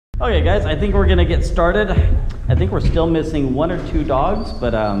Okay guys, I think we're gonna get started. I think we're still missing 1 or 2 dogs, but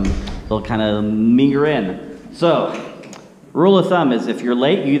they'll kind of mingle in. So, rule of thumb is if you're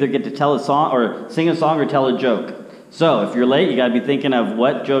late, you either get to tell a song or sing a song or tell a joke. So if you're late, you gotta be thinking of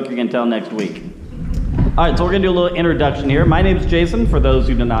what joke you're gonna tell next week. All right, so we're gonna do a little introduction here. My name is Jason, for those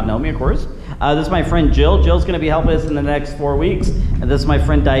who do not know me, of course. This is my friend Jill. Jill's gonna be helping us in the next 4 weeks. And this is my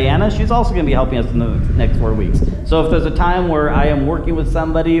friend Diana. She's also gonna be helping us in the next 4 weeks. So if there's a time where I am working with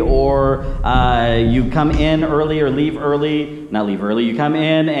somebody or you come in early or leave early, not leave early, you come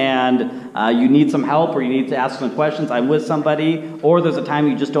in and you need some help or you need to ask some questions, I'm with somebody, or there's a time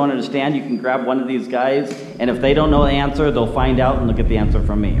you just don't understand, you can grab one of these guys, and if they don't know the answer, they'll find out and they'll get the answer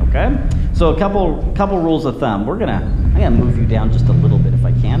from me, okay? So a couple rules of thumb. I'm gonna move you down just a little bit if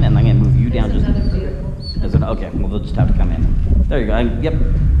I can, and I'm gonna move you down just. Okay, well they'll just have to come in. There you go. Yep.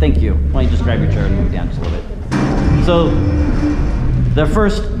 Thank you. Why don't you just grab your chair and move down just a little bit. So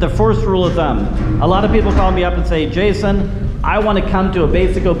the first rule of thumb. A lot of people call me up and say, Jason, I want to come to a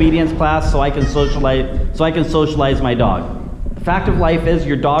basic obedience class so I can socialize my dog. The fact of life is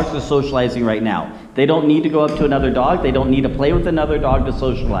your dogs are socializing right now. They don't need to go up to another dog. They don't need to play with another dog to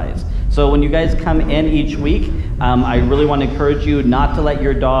socialize. So when you guys come in each week, I really want to encourage you not to let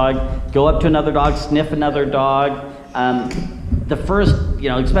your dog go up to another dog, sniff another dog. The first,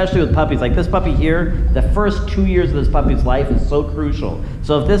 especially with puppies, like this puppy here, the first 2 years of this puppy's life is so crucial.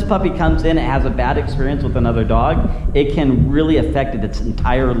 So if this puppy comes in and has a bad experience with another dog, it can really affect its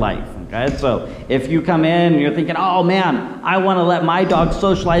entire life. Okay, so if you come in and you're thinking, oh man, I want to let my dog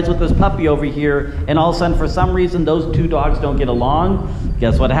socialize with this puppy over here, and all of a sudden for some reason those 2 dogs don't get along,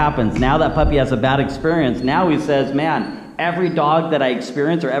 guess what happens? Now that puppy has a bad experience. Now he says, man, every dog that I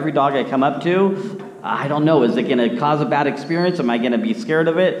experience or every dog I come up to, I don't know, is it going to cause a bad experience? Am I going to be scared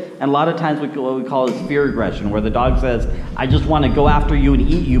of it? And a lot of times what we call is fear aggression, where the dog says, I just want to go after you and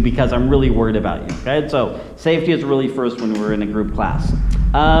eat you because I'm really worried about you. Okay, so safety is really first when we're in a group class.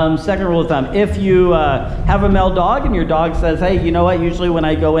 Second rule of thumb, if you have a male dog and your dog says, hey, you know what, usually when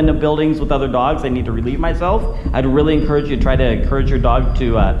I go into buildings with other dogs, I need to relieve myself, I'd really encourage you to try to encourage your dog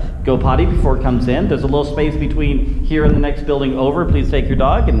to go potty before it comes in. There's a little space between here and the next building over. Please take your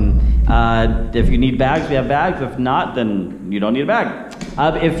dog, and if you need bags, we have bags. If not, then you don't need a bag.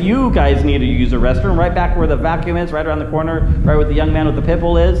 If you guys need to use a restroom, right back where the vacuum is, right around the corner, right where the young man with the pit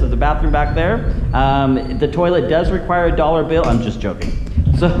bull is, there's a bathroom back there. The toilet does require a $1 bill. I'm just joking.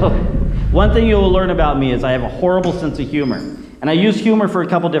 So one thing you will learn about me is I have a horrible sense of humor. And I use humor for a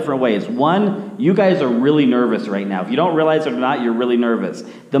couple different ways. One, you guys are really nervous right now. If you don't realize it or not, you're really nervous.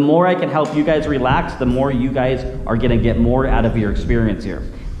 The more I can help you guys relax, the more you guys are going to get more out of your experience here.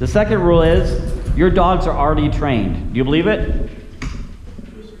 The second rule is your dogs are already trained. Do you believe it?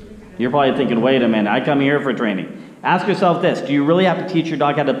 You're probably thinking, wait a minute, I come here for training. Ask yourself this, do you really have to teach your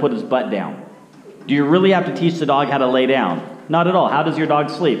dog how to put his butt down? Do you really have to teach the dog how to lay down? Not at all. How does your dog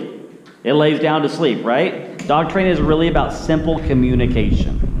sleep? It lays down to sleep, right? Dog training is really about simple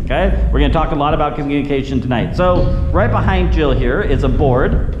communication, okay? We're going to talk a lot about communication tonight. So right behind Jill here is a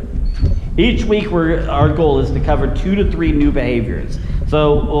board. Each week our goal is to cover 2 to 3 new behaviors.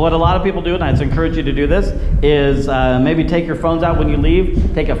 So what a lot of people do, and I'd encourage you to do this, is maybe take your phones out when you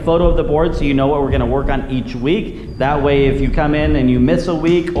leave, take a photo of the board so you know what we're going to work on each week. That way if you come in and you miss a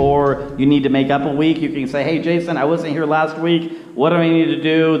week or you need to make up a week, you can say, hey Jason, I wasn't here last week. What do I need to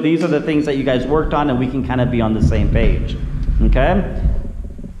do? These are the things that you guys worked on, and we can kind of be on the same page. Okay?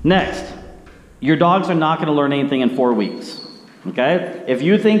 Next, your dogs are not going to learn anything in 4 weeks. Okay? If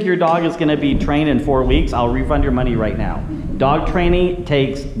you think your dog is going to be trained in 4 weeks, I'll refund your money right now. Dog training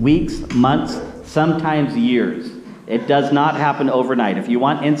takes weeks, months, sometimes years. It does not happen overnight. If you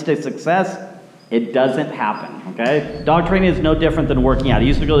want instant success, it doesn't happen. Okay? Dog training is no different than working out. I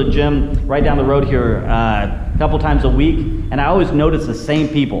used to go to the gym right down the road here a couple times a week, and I always notice the same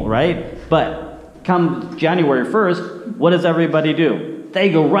people, right? But come January 1st, what does everybody do? They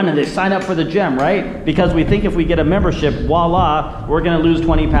go run and they sign up for the gym, right? Because we think if we get a membership, voila, we're going to lose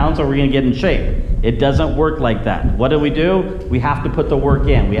 20 pounds or we're going to get in shape. It doesn't work like that. What do? We have to put the work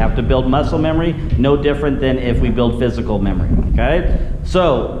in. We have to build muscle memory, no different than if we build physical memory, okay?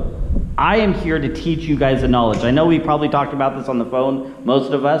 So I am here to teach you guys the knowledge. I know we probably talked about this on the phone,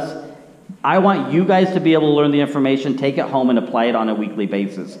 most of us. I want you guys to be able to learn the information, take it home, and apply it on a weekly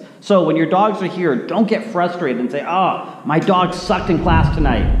basis. So when your dogs are here, don't get frustrated and say, oh, my dog sucked in class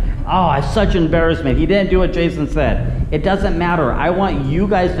tonight. Oh, it's such embarrassment. He didn't do what Jason said. It doesn't matter. I want you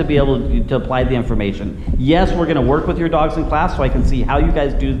guys to be able to apply the information. Yes, we're going to work with your dogs in class so I can see how you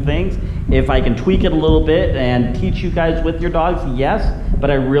guys do things. If I can tweak it a little bit and teach you guys with your dogs, yes.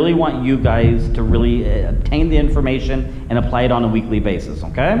 but I really want you guys to really obtain the information and apply it on a weekly basis,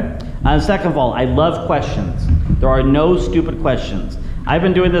 okay? Second of all, I love questions. There are no stupid questions. I've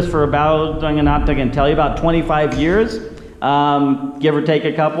been doing this for about, I'm not going to tell you, about 25 years, give or take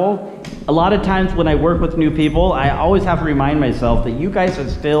a couple. A lot of times when I work with new people, I always have to remind myself that you guys are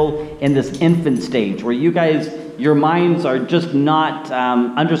still in this infant stage where you guys, your minds are just not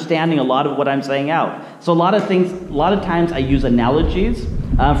understanding a lot of what I'm saying out. So a lot of times I use analogies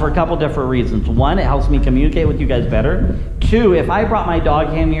for a couple different reasons. One, it helps me communicate with you guys better. Two, if I brought my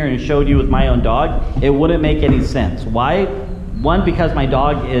dog in here and showed you with my own dog, it wouldn't make any sense. Why? One, because my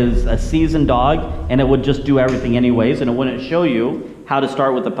dog is a seasoned dog and it would just do everything anyways and it wouldn't show you how to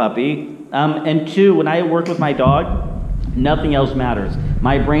start with a puppy. And two, when I work with my dog, nothing else matters.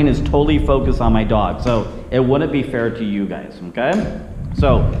 My brain is totally focused on my dog, so it wouldn't be fair to you guys, okay?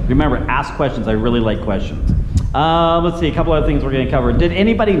 So remember, ask questions. I really like questions. Let's see, a couple other things we're going to cover. Did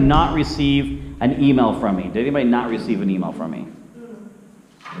anybody not receive an email from me? Did anybody not receive an email from me?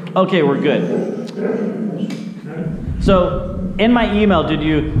 Okay, we're good. So in my email,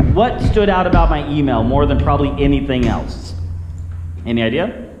 what stood out about my email more than probably anything else? Any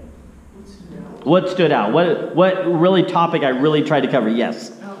idea? What stood out? What really topic I really tried to cover?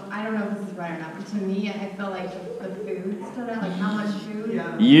 Yes. Oh, I don't know if this is right or not, but to me, I felt like the food stood out, like how much food.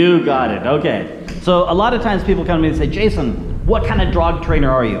 Yeah. You got it. Okay. So a lot of times people come to me and say, Jason, what kind of dog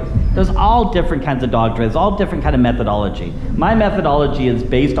trainer are you? There's all different kinds of dog trainers, all different kind of methodology. My methodology is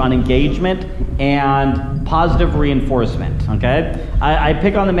based on engagement and positive reinforcement, okay? I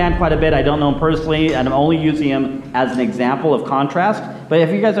pick on the man quite a bit. I don't know him personally, and I'm only using him as an example of contrast. But if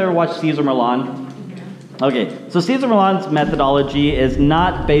you guys ever watched Cesar Millan, okay, so Cesar Millan's methodology is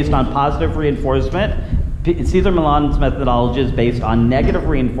not based on positive reinforcement. Cesar Millan's methodology is based on negative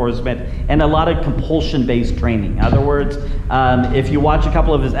reinforcement and a lot of compulsion-based training. In other words, if you watch a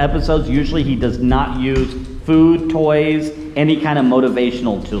couple of his episodes, usually he does not use food, toys, any kind of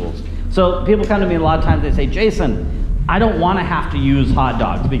motivational tools. So people come to me a lot of times, they say, Jason, I don't want to have to use hot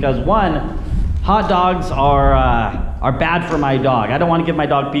dogs because one, hot dogs are bad for my dog. I don't want to give my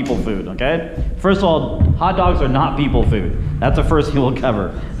dog people food, okay? First of all, hot dogs are not people food. That's the first thing we'll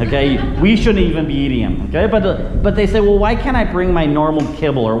cover, okay? We shouldn't even be eating them, okay? But they say, well, why can't I bring my normal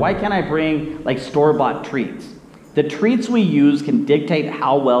kibble, or why can't I bring like store-bought treats? The treats we use can dictate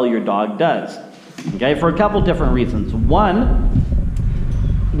how well your dog does, okay? For a couple different reasons. One,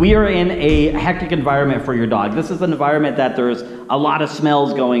 we are in a hectic environment for your dog. This is an environment that there's a lot of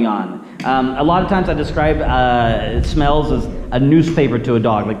smells going on. A lot of times I describe smells as a newspaper to a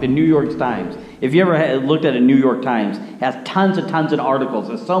dog, like the New York Times. If you ever looked at a New York Times, it has tons and tons of articles.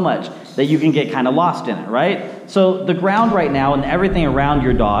 There's so much that you can get kind of lost in it, right? So the ground right now and everything around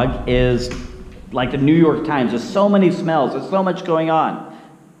your dog is like the New York Times. There's so many smells. There's so much going on.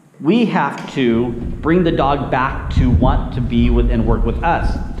 We have to bring the dog back to want to be with and work with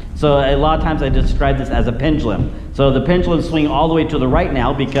us. So a lot of times I describe this as a pendulum. So the pendulum swing all the way to the right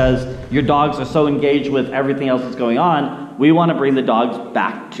now because your dogs are so engaged with everything else that's going on. We want to bring the dogs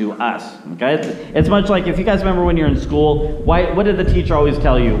back to us. Okay, it's much like if you guys remember when you're in school. What did the teacher always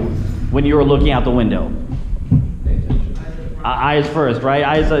tell you when you were looking out the window? Eyes first, right?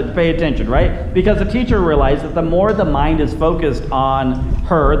 Eyes, pay attention, right? Because the teacher realized that the more the mind is focused on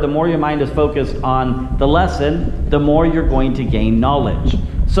her, the more your mind is focused on the lesson, the more you're going to gain knowledge.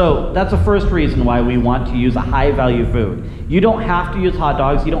 So that's the first reason why we want to use a high value food. You don't have to use hot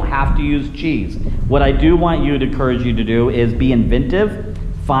dogs, you don't have to use cheese. What I do want you to encourage you to do is be inventive,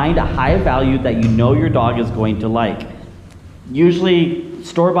 find a high value that you know your dog is going to like. Usually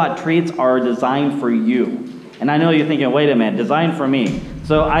store-bought treats are designed for you. And I know you're thinking, wait a minute, designed for me.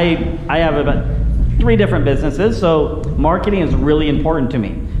 So I have about 3 different businesses, so marketing is really important to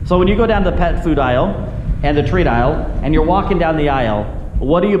me. So when you go down the pet food aisle and the treat aisle, and you're walking down the aisle,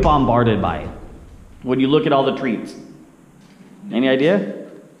 what are you bombarded by when you look at all the treats? Any idea?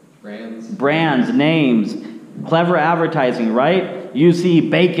 Brands, names, clever advertising, right? You see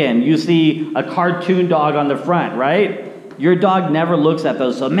bacon, you see a cartoon dog on the front, right? Your dog never looks at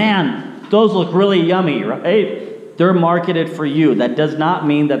those, so man, those look really yummy, right? They're marketed for you. That does not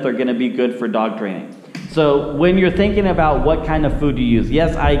mean that they're going to be good for dog training. So when you're thinking about what kind of food you use,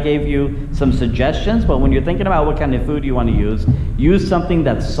 yes, I gave you some suggestions, but when you're thinking about what kind of food you want to use something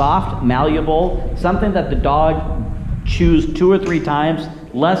that's soft, malleable, something that the dog chews 2 or 3 times,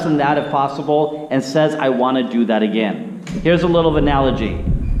 less than that if possible, and says, I want to do that again. Here's a little analogy.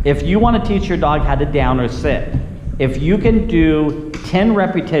 If you want to teach your dog how to down or sit, if you can do 10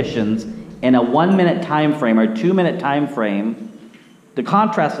 repetitions in a 1-minute time frame or 2-minute time frame, the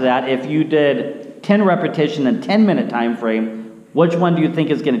contrast to that, if you did 10 repetition in a 10-minute time frame, Which one do you think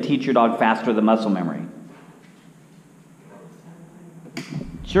is going to teach your dog faster than muscle memory?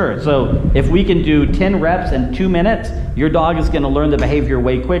 Sure, so if we can do 10 reps in 2 minutes, your dog is going to learn the behavior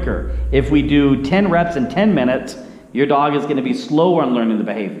way quicker. If we do 10 reps in 10 minutes, your dog is going to be slower on learning the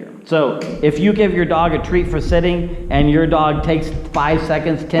behavior. So if you give your dog a treat for sitting and your dog takes 5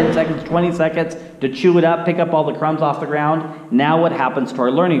 seconds, 10 seconds, 20 seconds to chew it up, pick up all the crumbs off the ground, now what happens to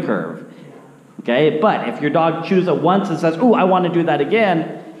our learning curve? Okay, but if your dog chews it once and says, ooh, I want to do that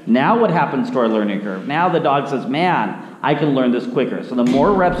again, now what happens to our learning curve? Now the dog says, man, I can learn this quicker. So the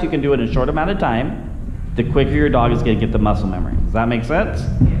more reps you can do it in a short amount of time, the quicker your dog is going to get the muscle memory. Does that make sense?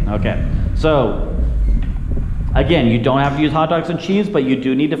 Okay, so again, you don't have to use hot dogs and cheese, but you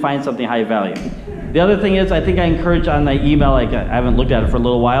do need to find something high value. The other thing is, I think I encourage on the email, I haven't looked at it for a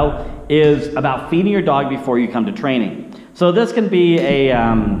little while, is about feeding your dog before you come to training. So this can be a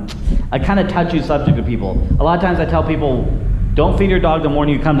kind of touchy subject to people. A lot of times I tell people, don't feed your dog the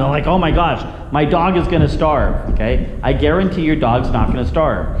morning you come. They're like, oh my gosh, my dog is going to starve. Okay, I guarantee your dog's not going to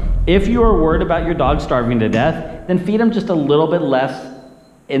starve. If you are worried about your dog starving to death, then feed him just a little bit less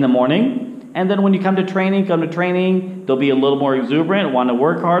in the morning. And then when you come to training, they'll be a little more exuberant, want to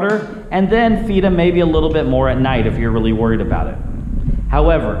work harder, and then feed them maybe a little bit more at night if you're really worried about it.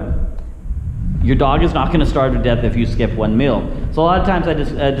 However, your dog is not going to starve to death if you skip one meal. So a lot of times I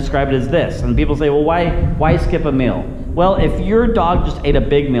just describe it as this, and people say, well, why skip a meal? Well, if your dog just ate a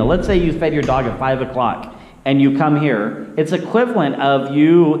big meal, let's say you fed your dog at 5 o'clock, and you come here, it's equivalent of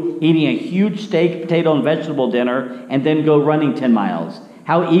you eating a huge steak, potato, and vegetable dinner, and then go running 10 miles.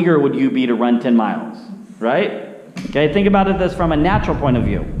 How eager would you be to run 10 miles, right? Okay, think about it this from a natural point of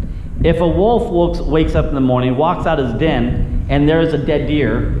view. If a wolf wakes up in the morning, walks out his den, and there's a dead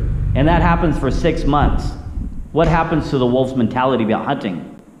deer, and that happens for 6 months, what happens to the wolf's mentality about hunting?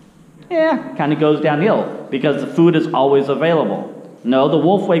 Yeah, kind of goes downhill, because the food is always available. No, the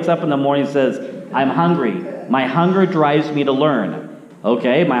wolf wakes up in the morning and says, I'm hungry. My hunger drives me to learn.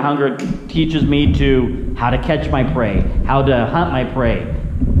 Okay, my hunger teaches me to how to catch my prey, how to hunt my prey.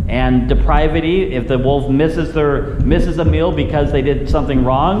 And depravity, if the wolf misses a meal because they did something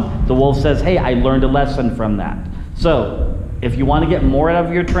wrong, the wolf says, hey, I learned a lesson from that. So if you want to get more out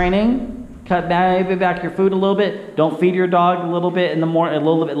of your training, cut maybe back your food a little bit. Don't feed your dog a little bit in the morning, a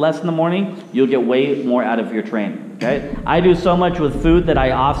little bit less in the morning. You'll get way more out of your training. Okay? I do so much with food that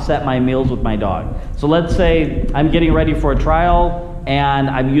I offset my meals with my dog. So let's say I'm getting ready for a trial and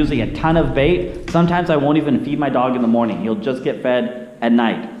I'm using a ton of bait. Sometimes I won't even feed my dog in the morning. He'll just get fed at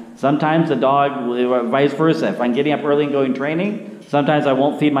night. Sometimes the dog, vice versa. If I'm getting up early and going training, sometimes I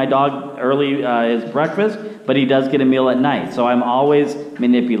won't feed my dog early his breakfast, but he does get a meal at night. So I'm always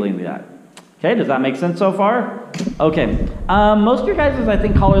manipulating that. Okay, does that make sense so far? Okay, most of your guys' I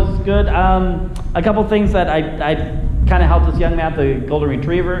think collars is good. A couple things that I kind of helped this young man, the Golden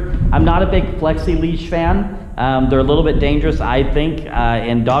Retriever. I'm not a big flexi leash fan. They're a little bit dangerous, I think,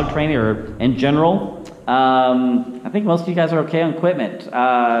 in dog training or in general. I think most of you guys are okay on equipment.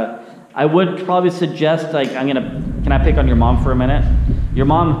 I would probably suggest, like, can I pick on your mom for a minute? Your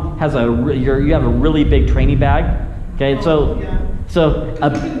mom has you have a really big training bag. Okay, so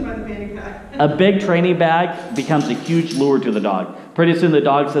a big training bag becomes a huge lure to the dog. Pretty soon the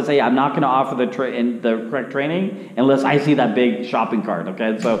dog says, hey, I'm not going to offer the correct training unless I see that big shopping cart,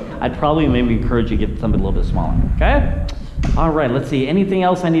 okay? So I'd probably maybe encourage you to get something a little bit smaller, okay? All right, let's see. Anything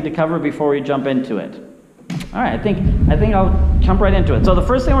else I need to cover before we jump into it? All right, I think I'll jump right into it. So the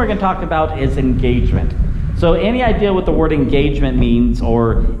first thing we're going to talk about is engagement. So any idea what the word engagement means,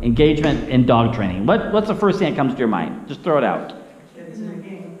 or engagement in dog training? What's the first thing that comes to your mind? Just throw it out. Heads in the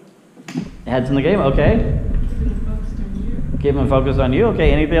game. Heads in the game, okay. Keep them focused on you.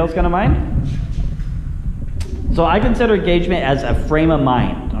 Okay, anything else come to mind? So I consider engagement as a frame of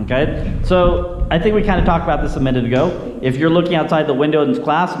mind, okay? So I think we kind of talked about this a minute ago. If you're looking outside the window in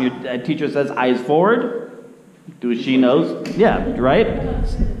class and your teacher says eyes forward, she knows? Yeah, right?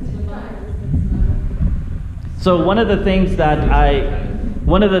 So one of the things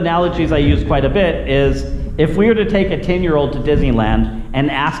one of the analogies I use quite a bit is if we were to take a 10-year-old to Disneyland and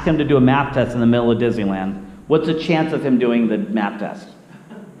ask him to do a math test in the middle of Disneyland, what's the chance of him doing the math test?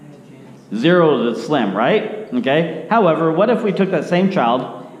 0 to slim, right? Okay. However, what if we took that same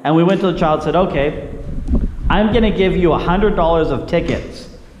child and we went to the child and said, okay, I'm going to give you $100 of tickets,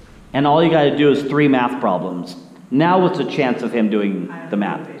 and all you got to do is 3 math problems. Now what's the chance of him doing the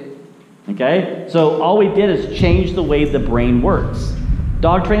math? Okay. So all we did is change the way the brain works.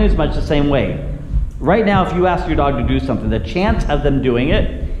 Dog training is much the same way. Right now, if you ask your dog to do something, the chance of them doing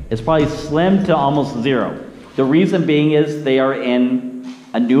it is probably slim to almost 0. The reason being is they are in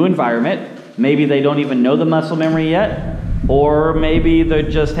a new environment. Maybe they don't even know the muscle memory yet, Or maybe they're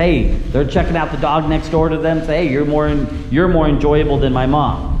just, hey, they're checking out the dog next door to them, say, hey, you're more enjoyable than my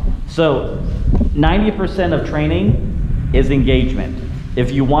mom. So 90% of training is engagement.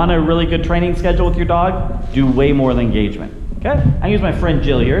 If you want a really good training schedule with your dog, do way more than engagement. Okay? I use my friend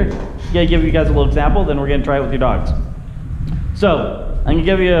Jill here. I'm gonna give you guys a little example, then we're gonna try it with your dogs. So I'm gonna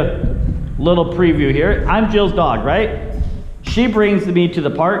give you a little preview here. I'm Jill's dog, right? She brings me to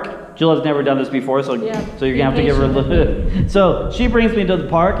the park. Jill has never done this before, so you're gonna have to give her a little. So she brings me to the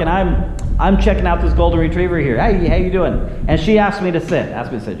park, and I'm checking out this golden retriever here. Hey, how you doing? And she asked me to sit.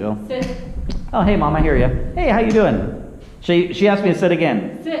 Ask me to sit, Jill. Sit. Oh, hey, Mom, I hear you. Hey, how you doing? She asked me to sit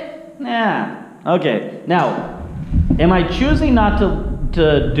again. Sit. Yeah. Okay. Now, am I choosing not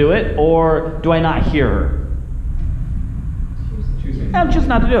to do it, or do I not hear her? I'm choosing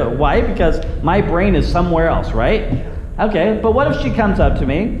not to do it. Why? Because my brain is somewhere else, right? Okay, but what if she comes up to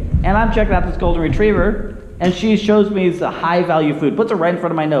me, and I'm checking out this golden retriever, and she shows me the high value food, puts it right in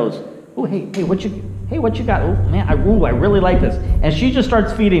front of my nose. Oh, hey, what you got? Oh, man, I really like this. And she just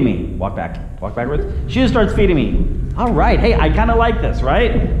starts feeding me. Walk backwards. She just starts feeding me. All right, hey, I kind of like this,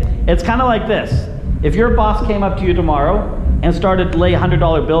 right? It's kind of like this. If your boss came up to you tomorrow and started to lay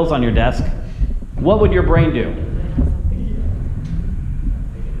 $100 bills on your desk, what would your brain do?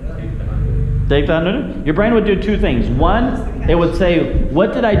 Take the $100? Your brain would do two things. One, it would say,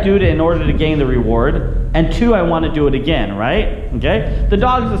 what did I do in order to gain the reward? And two, I want to do it again, right? Okay? The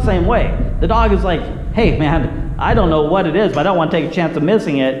dog is the same way. The dog is like, hey man, I don't know what it is, but I don't want to take a chance of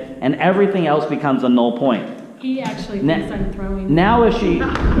missing it, and everything else becomes a null point. He actually thinks I'm throwing. Now if she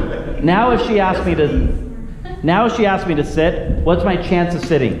asked me to sit, what's my chance of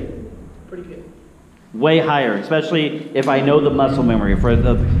sitting? Way higher, especially if I know the muscle memory, or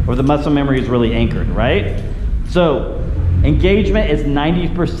the muscle memory is really anchored, right? So engagement is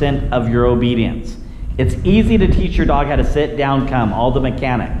 90% of your obedience. It's easy to teach your dog how to sit, down, come, all the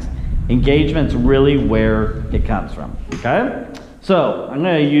mechanics. Engagement's really where it comes from, okay? So I'm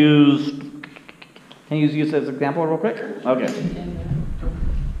gonna use, can you use this as an example real quick? Okay.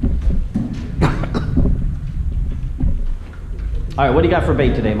 All right, what do you got for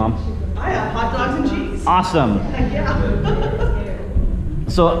bait today, Mom? I have hot dogs and cheese. Awesome. Yeah.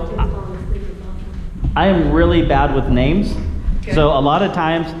 So I am really bad with names. Okay. So a lot of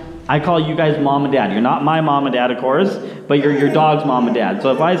times I call you guys mom and dad. You're not my mom and dad, of course, but you're your dog's mom and dad.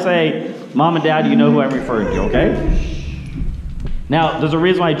 So if I say mom and dad, you know who I'm referring to, okay? Now, there's a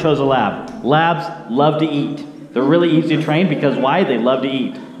reason why I chose a lab. Labs love to eat. They're really easy to train because why? They love to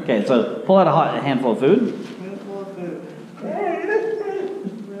eat. Okay, so pull out a handful of food.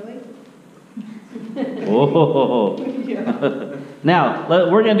 Oh. Now,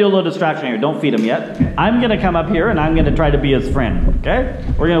 we're going to do a little distraction here. Don't feed him yet. Okay. I'm going to come up here and I'm going to try to be his friend. Okay?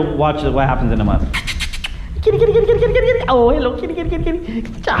 We're going to watch what happens in a month. Kitty, kitty, kitty, kitty, kitty, kitty. Oh, hello, kitty, kitty, kitty, kitty.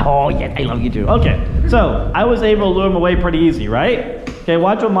 Oh, yeah, I love you too. Okay, so I was able to lure him away pretty easy, right? Okay,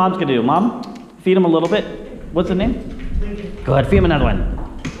 watch what Mom's going to do. Mom, feed him a little bit. What's the name? Good, feed him another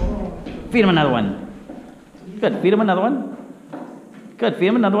one. Feed him another one. Good, feed him another one. Good, feed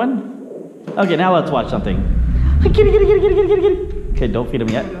him another one. Okay, now let's watch something. Kitty, kitty, kitty, kitty, kitty, kitty, kitty. Okay, don't feed him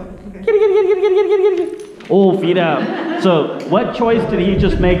yet. Kitty, kitty, kitty, kitty, kitty, kitty, kitty, kitty. Oh, feed him. So, what choice did he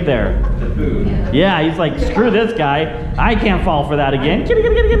just make there? The food. Yeah, he's like, screw this guy. I can't fall for that again. Kitty,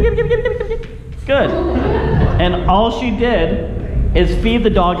 kitty, kitty, kitty, kitty, kitty, kitty, kitty, kitty. Good. And all she did is feed the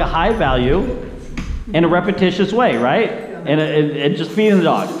dog a high value in a repetitious way, right? And it just feeding the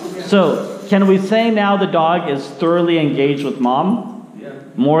dog. So, can we say now the dog is thoroughly engaged with Mom?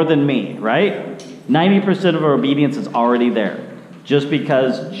 More than me, right? 90% of her obedience is already there just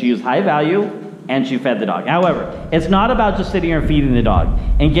because she used high value and she fed the dog. However, it's not about just sitting here and feeding the dog.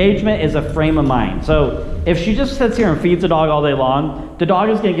 Engagement is a frame of mind. So if she just sits here and feeds the dog all day long, the dog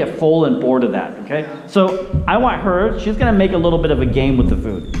is going to get full and bored of that, okay? So I want her, she's going to make a little bit of a game with the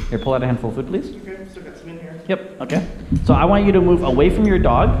food. Here, pull out a handful of food, please. Okay, still got some in here. Yep, okay. So I want you to move away from your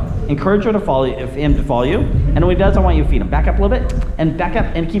dog, encourage her to follow, him to follow you, and when he does, I want you to feed him. Back up a little bit, and back up,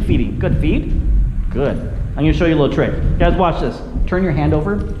 and keep feeding. Good, feed. Good. I'm going to show you a little trick. Guys, watch this. Turn your hand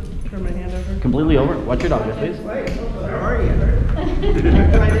over. Turn my hand over. Completely over. Watch your dog, please. Wait, where are you? Right into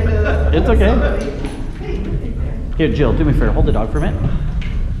the, it's okay. Here, Jill, do me a favor. Hold the dog for a minute.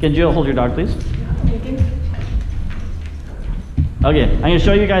 Can Jill hold your dog, please? Okay, I'm going to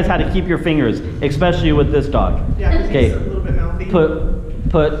show you guys how to keep your fingers, especially with this dog. Yeah, because he's a little bit mouthy.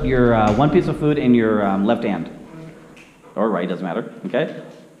 Put your one piece of food in your left hand. Or right, doesn't matter. Okay?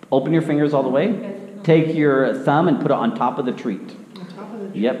 Open your fingers all the way. Take your thumb and put it on top of the treat. On top of the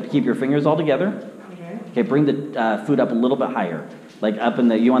treat? Yep, keep your fingers all together. Okay. Okay, bring the food up a little bit higher. Like up in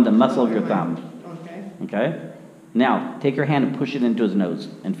the, you want the muscle of your thumb. Okay. Okay? Now, take your hand and push it into his nose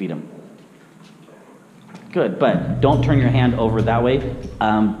and feed him. Good, but don't turn your hand over that way.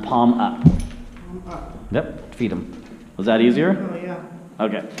 Palm up. Yep, feed him. Was that easier? Oh, yeah.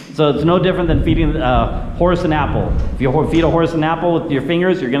 Okay, so it's no different than feeding a horse an apple. If you feed a horse an apple with your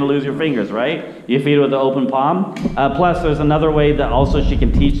fingers, you're going to lose your fingers, right? You feed it with an open palm. Plus, there's another way that also she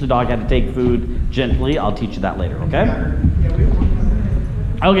can teach the dog how to take food gently. I'll teach you that later, okay?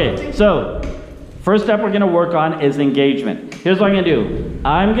 Okay, so first step we're going to work on is engagement. Here's what I'm going to do.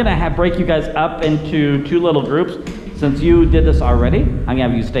 I'm going to break you guys up into 2 little groups. Since you did this already, I'm going to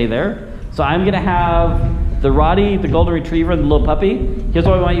have you stay there. So I'm going to have the Roddy, the golden retriever, and the little puppy. Here's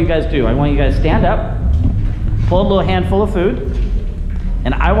what I want you guys to do. I want you guys to stand up, pull a little handful of food,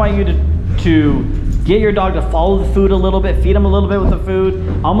 and I want you to get your dog to follow the food a little bit, feed them a little bit with the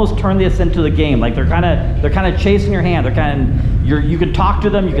food, almost turn this into the game. Like they're kind of chasing your hand. You can talk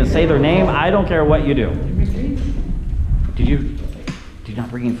to them, you can say their name. I don't care what you do. Did you not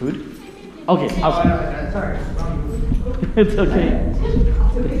bring in food? Okay, Sorry. it's okay.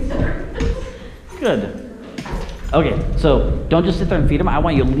 Good. Okay, so don't just sit there and feed them. I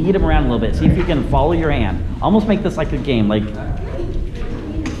want you to lead them around a little bit. See if you can follow your hand. Almost make this like a game. Like,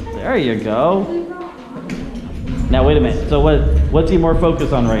 there you go. Now wait a minute. So what's he more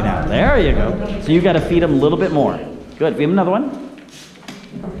focused on right now? There you go. So you got to feed him a little bit more. Good. Feed him another one.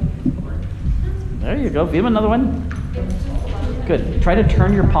 There you go. Feed him another one. Good. Try to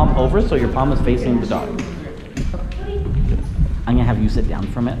turn your palm over so your palm is facing the dog. Good. I'm gonna have you sit down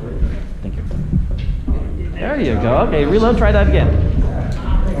for a minute. Thank you. There you go. Okay, reload. Try that again.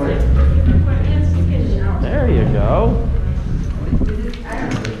 There you go.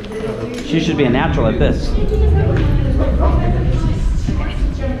 She should be a natural at this.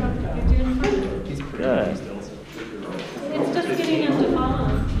 Good. It's just getting him to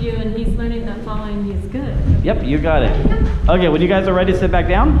follow you, and he's learning that following you is good. Yep, you got it. Okay, when you guys are ready to sit back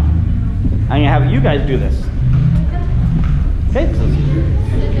down, I'm gonna have you guys do this. Okay.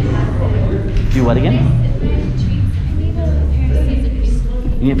 Do what again?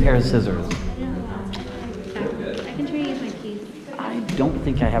 You need a pair of scissors. I can try to use my keys. I don't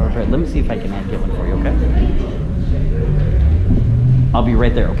think I have a pair. Let me see if I can get one for you, okay? I'll be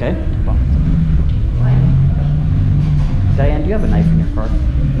right there, okay? Diane, do you have a knife in your car?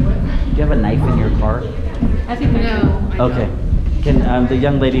 Do you have a knife in your car? I think no. Okay. Can the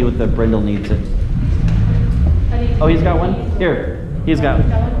young lady with the brindle needs it? Oh, he's got one? Here. He's got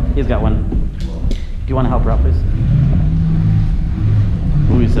one. Do you want to help her out, please?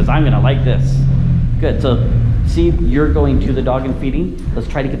 Ooh, he says, I'm going to like this. Good. So, see, you're going to the dog and feeding. Let's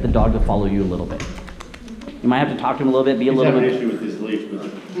try to get the dog to follow you a little bit. You might have to talk to him a little bit, be a little bit. He's having an issue with his leash,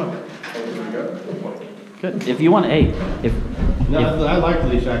 but come on. Good. If you want, hey, I like the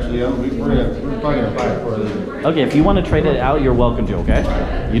leash actually. We're probably gonna buy it for them. Okay, if you want to trade it out, you're welcome to. Okay,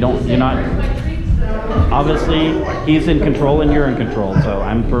 you're not. Obviously, he's in control and you're in control, so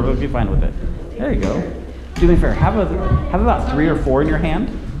I'm perfectly fine with it. There you go. Do me a favor. Have about 3 or 4 in your hand.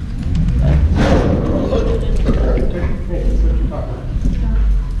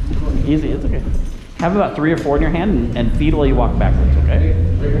 Easy. It's okay. Have about 3 or 4 in your hand and feed while you walk backwards. Okay.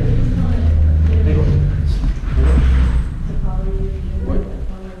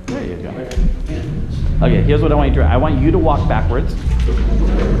 There you go. Okay, here's what I want you to do. I want you to walk backwards.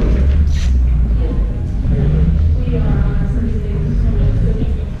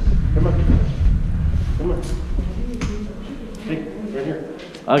 Come on. Hey, right here.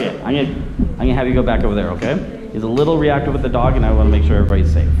 Okay, I'm gonna have you go back over there. Okay. He's a little reactive with the dog, and I want to make sure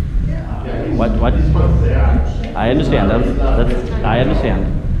everybody's safe. What? I understand. I understand.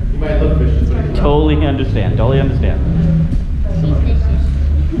 You might look vicious, but he's not. Totally understand.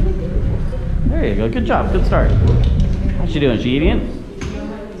 There you go. Good job. Good start. How's she doing? She eating it?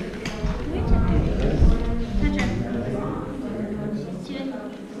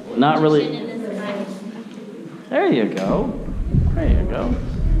 Not really. There you go.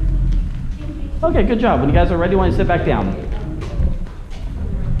 Okay, good job. When you guys are ready, why don't you sit back down?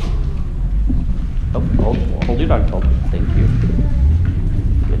 Oh, hold your dog. Thank you.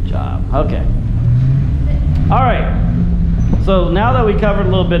 Good job. Okay. All right. So now that we covered a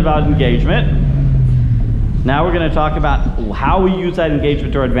little bit about engagement, now we're going to talk about how we use that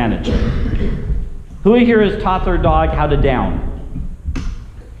engagement to our advantage. Who here has taught their dog how to down?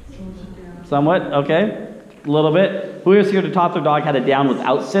 Somewhat, okay. A little bit. Who is here to taught their dog how to down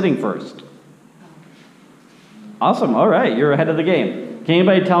without sitting first? Awesome. All right. You're ahead of the game. Can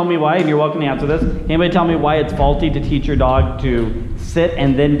anybody tell me why, and you're welcome to answer this, can anybody tell me why it's faulty to teach your dog to sit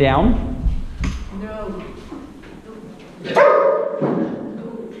and then down? No.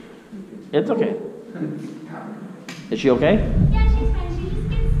 It's okay. Is she okay? Yeah, she's fine. She just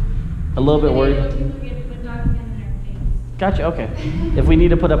gets A little bit worried? People get when dogs get in their face. Gotcha, okay. If we need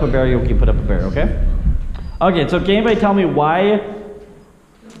to put up a barrier, we can put up a barrier, okay? Okay, so can anybody tell me why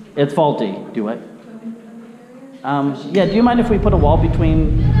it's faulty? Do what? Yeah, do you mind if we put a wall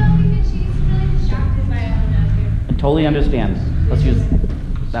between? No, because she's really distracted by all the dogs here. I totally understand. Let's use,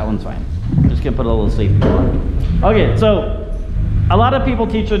 that one's fine. I'm just gonna put a little safety wall. Okay, so a lot of people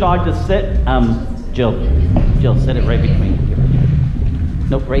teach their dog to sit, Jill, sit it right between.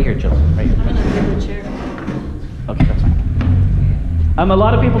 Nope, right here, Jill, right here. Okay, that's fine. A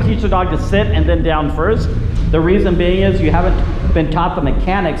lot of people teach their dog to sit and then down first. The reason being is you haven't been taught the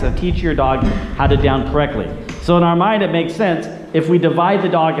mechanics of teaching your dog how to down correctly. So in our mind, it makes sense if we divide the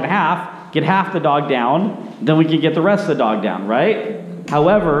dog in half, get half the dog down, then we can get the rest of the dog down, right?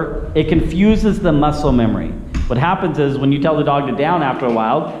 However, it confuses the muscle memory. What happens is when you tell the dog to down after a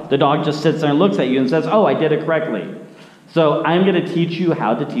while, the dog just sits there and looks at you and says, oh, I did it correctly. So I'm going to teach you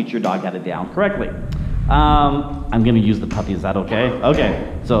how to teach your dog how to down correctly. I'm going to use the puppy. Is that okay?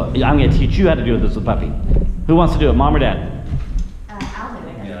 Okay. So I'm going to teach you how to do this with the puppy. Who wants to do it, mom or dad? I'll do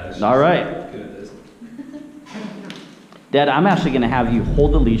it. All right. Dad, I'm actually going to have you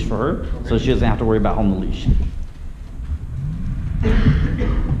hold the leash for her so she doesn't have to worry about holding the leash.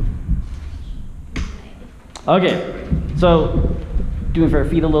 Okay, so do me a favor,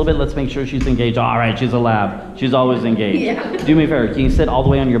 feed a little bit. Let's make sure she's engaged. All right, she's a lab. She's always engaged. Yeah. Do me a favor, can you sit all the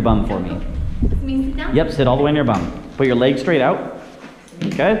way on your bum for me? Me sit down? Yep, sit all the way on your bum. Put your legs straight out.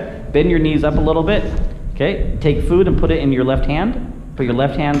 Okay, bend your knees up a little bit. Okay, take food and put it in your left hand. Put your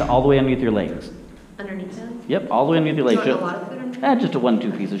left hand all the way underneath your legs. Underneath them? Yep, all the way underneath your legs. Do you want a lot of food underneath? Just a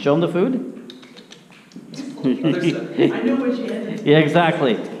 1-2 pieces. Show them the food. I know what she is. Yeah,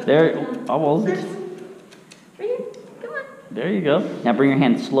 exactly. There, almost. Right here. Come on. There you go. Now bring your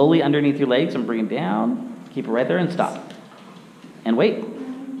hand slowly underneath your legs and bring it down. Keep it right there and stop. And wait.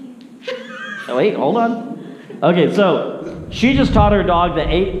 Oh, wait, hold on. Okay, so she just taught her dog that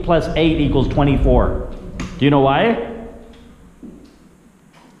 8 plus 8 equals 24. Do you know why?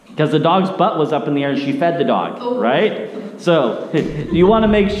 Because the dog's butt was up in the air and she fed the dog, right? So you want to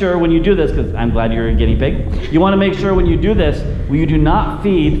make sure when you do this, because I'm glad you're a guinea pig, you want to make sure when you do this, you do not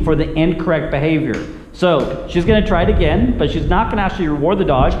feed for the incorrect behavior. So she's going to try it again, but she's not going to actually reward the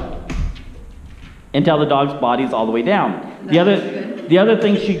dog until the dog's body's all the way down. The other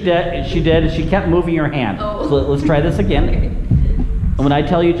thing she did is she kept moving her hand. Oh. So let's try this again. And when I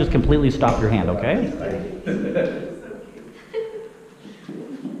tell you, just completely stop your hand, okay?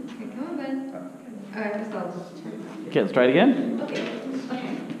 Okay, let's try it again. Okay.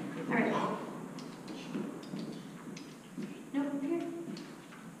 All right. Nope, here.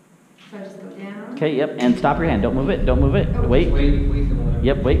 So I just go down. Okay, yep, and stop your hand. Don't move it. Don't move it. Wait.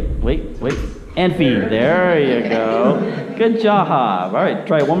 Yep, wait. And feed. There you go. Good job. All right,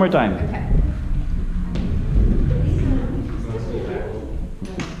 try it one more time. Okay.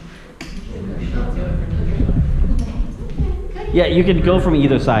 Yeah, you can go from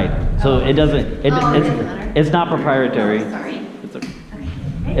either side. So it doesn't matter. It's not proprietary. Sorry.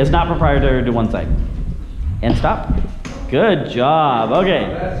 It's not proprietary to one side. And stop. Good job. Okay.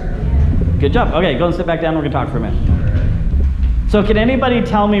 Good job. Okay, go and sit back down. We're going to talk for a minute. So can anybody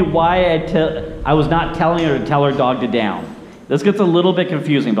tell me why I was not telling her to tell her dog to down? This gets a little bit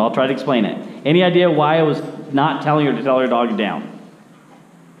confusing, but I'll try to explain it. Any idea why I was not telling her to tell her dog to down?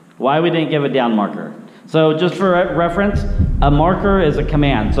 Why we didn't give a down marker? So just for reference, a marker is a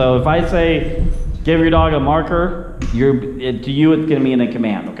command. So if I say, give your dog a marker, to you it's going to mean a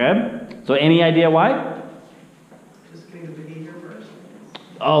command, okay? So any idea why? Just getting the behavior first.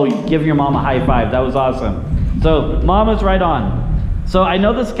 Oh, give your mom a high five. That was awesome. So mom is right on. So I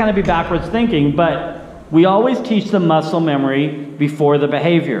know this kind of be backwards thinking, but we always teach the muscle memory before the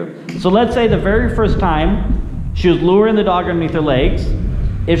behavior. So let's say the very first time she was luring the dog underneath her legs.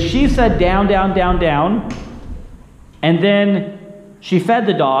 If she said down, down, down, down, and then she fed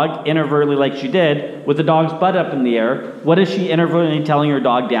the dog inadvertently like she did with the dog's butt up in the air, what is she inadvertently telling her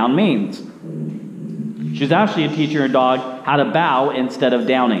dog down means? She's actually teaching her dog how to bow instead of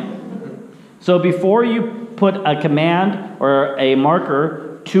downing. So before you put a command or a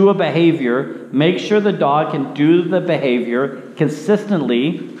marker to a behavior, make sure the dog can do the behavior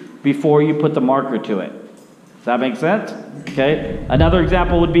consistently before you put the marker to it. Does that make sense? Okay. Another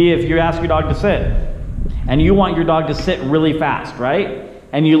example would be if you ask your dog to sit, and you want your dog to sit really fast, right?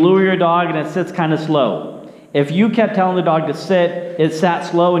 And you lure your dog and it sits kind of slow. If you kept telling the dog to sit, it sat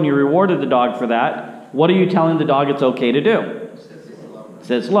slow and you rewarded the dog for that, what are you telling the dog it's okay to do?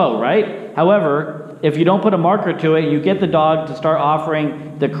 Sit slow, right? However, if you don't put a marker to it, you get the dog to start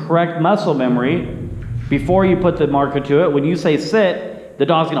offering the correct muscle memory, before you put the marker to it, when you say sit, the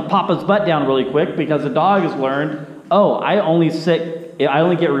dog's gonna pop his butt down really quick because the dog has learned, oh, I only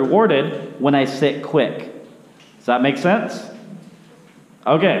get rewarded when I sit quick. Does that make sense?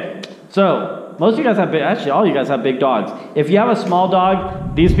 Okay, so most of you guys have actually all you guys have big dogs. If you have a small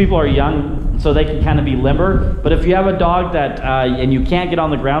dog, these people are young, so they can kind of be limber. But if you have a dog that, and you can't get on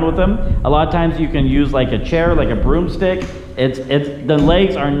the ground with them, a lot of times you can use like a chair, like a broomstick. The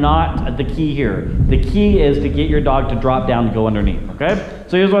legs are not the key here. The key is to get your dog to drop down and go underneath, okay?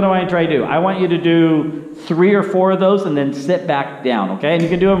 So here's what I want you to try to do. I want you to do 3 or 4 of those and then sit back down, okay? And you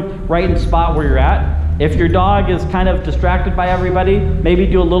can do them right in the spot where you're at. If your dog is kind of distracted by everybody, maybe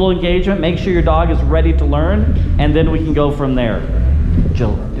do a little engagement. Make sure your dog is ready to learn, and then we can go from there.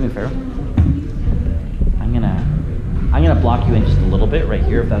 Jill, do me a favor. I'm gonna block you in just a little bit right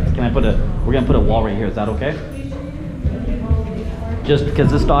here. If that's, we're gonna put a wall right here. Is that okay? Just because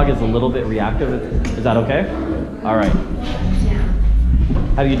this dog is a little bit reactive. Is that okay? All right.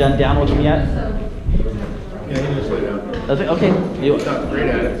 Have you done down with him yet? Yeah, he just lay down. Does it? Okay. He's not great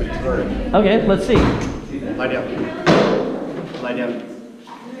at it, but he's learning. Okay, let's see. Lie down. Lie down.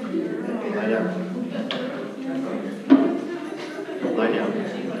 Lie down. Lie down.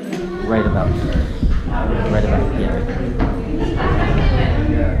 Right about, yeah.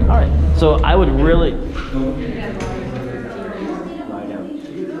 All right, so I would really, Lie down.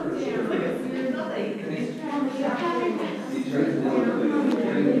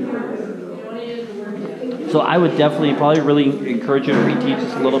 so I would definitely probably really encourage you to reteach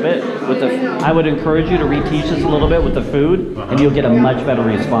us a little bit with I would encourage you to reteach us a little bit with the food, and you'll get a much better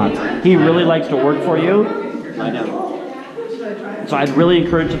response. He really likes to work for you. Lie down. So I'd really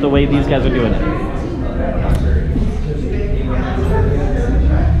encourage the way these guys are doing it.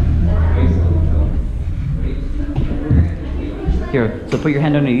 Here, so put your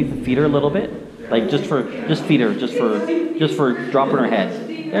hand underneath, feed her a little bit, like just feed her, just for dropping her head.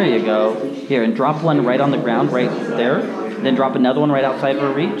 There you go. Here, and drop one right on the ground, right there. Then drop another one right outside of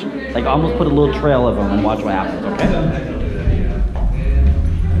her reach. Like almost put a little trail of them and watch what happens. Okay.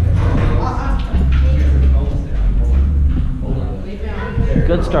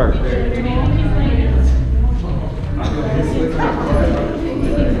 Good start.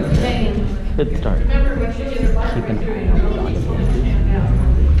 Good start. Keep an eye on the dog.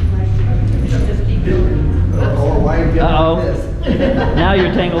 Uh-oh. Now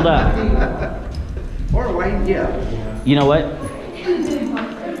you're tangled up. Or white, yeah. You know what?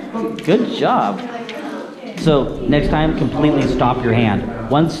 Good job. So next time, completely stop your hand.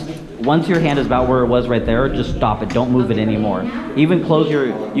 Once your hand is about where it was right there, just stop it. Don't move it anymore. Even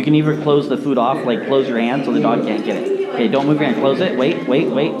you can even close the food off, like close your hand so the dog can't get it. Okay, don't move your hand, close it. Wait.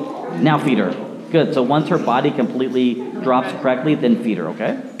 Now feed her. Good, so once her body completely drops correctly, then feed her,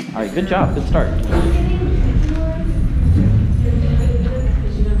 okay? All right, good job, good start.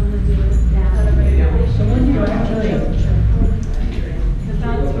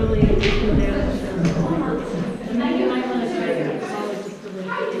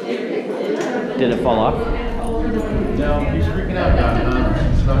 Did it fall off? No, he's freaking out, Don.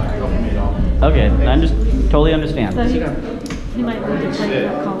 It's not helping me at all. Okay, I just totally understand. So he might need to break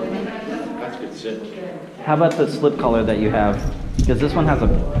that collar. That's good sit. How about the slip collar that you have? Because this one has a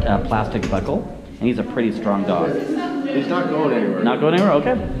plastic buckle, and he's a pretty strong dog. He's not going anywhere. Not going anywhere?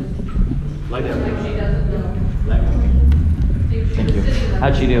 Okay. Lie down. Thank you.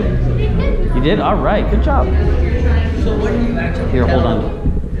 How'd she do? You did? All right, good job. So what do you actually Here, hold on.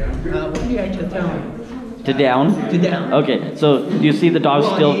 what do you actually tell him? To down? To down. Okay, so do you see the dog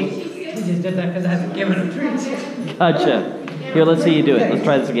still? He just did that because I haven't given him treats. Gotcha. Here, let's see you do it. Let's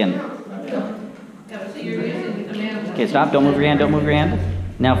try this again. Okay, stop. Don't move your hand. Don't move your hand.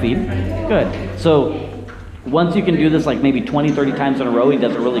 Now feed. Good. So once you can do this like maybe 20, 30 times in a row, he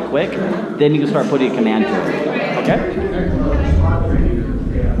does it really quick, then you can start putting a command to it. Okay?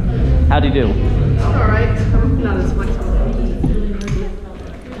 How'd he do? All right, not as much.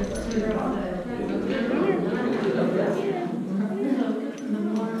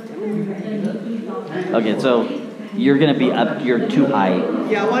 Okay, so you're gonna be up, you're too high.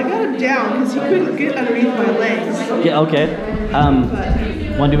 Yeah, well, I got him down because he couldn't get underneath my legs. Yeah, okay.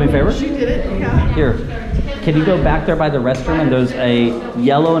 Want to do me a favor? She did it, yeah. Here, can you go back there by the restroom and there's a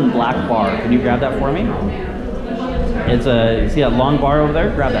yellow and black bar. Can you grab that for me? It's a, see a long bar over there?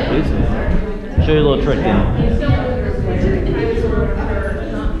 Grab that, please. Show you a little trick then.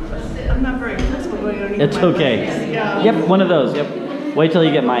 I'm not very flexible going underneath It's my okay. legs. Yeah. Yep, one of those, yep. Wait till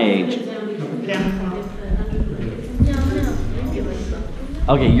you get my age. Yeah.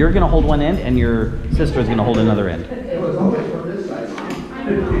 Okay, you're gonna hold one end and your sister's gonna hold another end.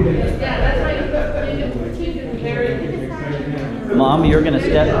 Mom, you're gonna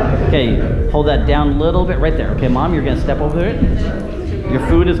step, okay, hold that down a little bit right there. Okay, Mom, you're gonna step over it. Your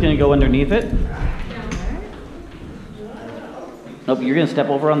food is gonna go underneath it. Nope, you're gonna step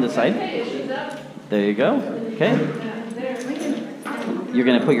over on this side. There you go, okay. You're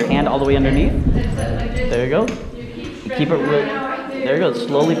gonna put your hand all the way underneath. There you go. Keep it real, there you go,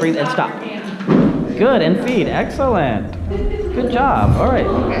 slowly breathe and stop. Good, and feed, excellent. Good job, all right.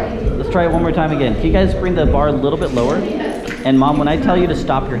 Let's try it one more time again. Can you guys bring the bar a little bit lower? And Mom, when I tell you to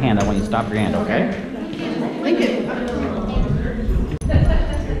stop your hand, I want you to stop your hand, okay? Thank you.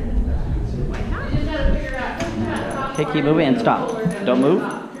 Okay, keep moving and stop. Don't move.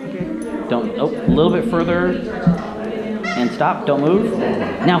 Don't, oh, a little bit further. And stop, don't move.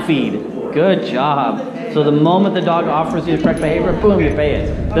 Now feed. Good job. So the moment the dog offers you the correct behavior, boom, you pay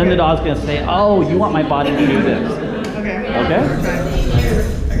it. Then the dog's gonna say, oh, you want my body to do this. Okay?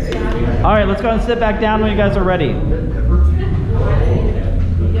 All right, let's go and sit back down when you guys are ready.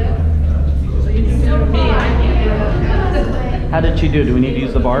 How did she do? Do we need to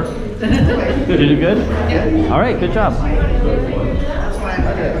use the bar? Did you do good? All right, good job.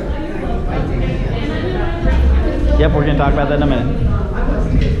 Yep, we're gonna talk about that in a minute.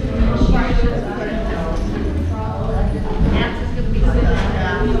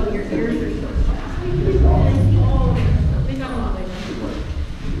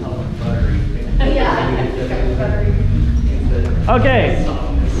 Okay,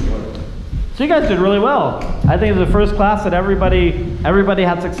 so you guys did really well. I think it was the first class that everybody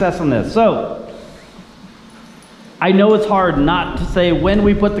had success in this. So, I know it's hard not to say when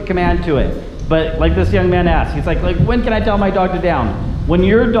we put the command to it, but like this young man asked, he's like, when can I tell my dog to down? When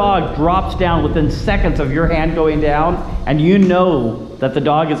your dog drops down within seconds of your hand going down, and you know that the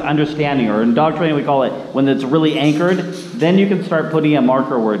dog is understanding, or in dog training we call it when it's really anchored, then you can start putting a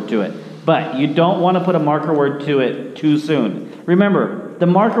marker word to it. But you don't want to put a marker word to it too soon. Remember, the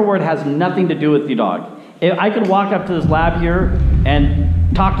marker word has nothing to do with the dog. If I could walk up to this lab here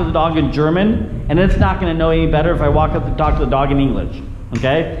and talk to the dog in German, and it's not going to know any better if I walk up and talk to the dog in English.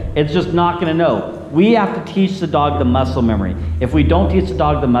 Okay? It's just not going to know. We have to teach the dog the muscle memory. If we don't teach the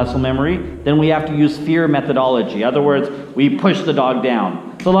dog the muscle memory, then we have to use fear methodology. In other words, we push the dog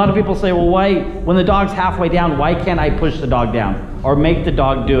down. So a lot of people say, well, why, when the dog's halfway down, why can't I push the dog down or make the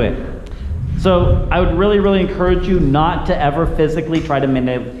dog do it? So I would really, really encourage you not to ever physically try to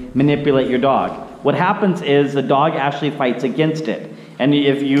manipulate your dog. What happens is the dog actually fights against it. And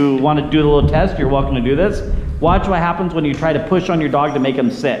if you want to do the little test, you're welcome to do this. Watch what happens when you try to push on your dog to make him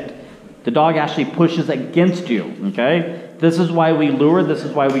sit. The dog actually pushes against you, okay? This is why we lure, this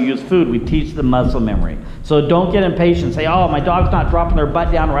is why we use food. We teach the muscle memory. So don't get impatient. Say, oh, my dog's not dropping their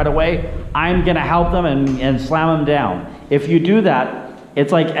butt down right away. I'm going to help them and slam them down. If you do that,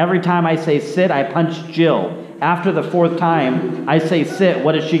 it's like every time I say sit, I punch Jill. After the fourth time I say sit,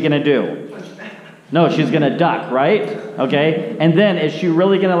 what is she going to do? No, she's going to duck, right? Okay? And then is she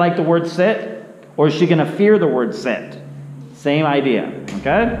really going to like the word sit? Or is she going to fear the word sit? Same idea,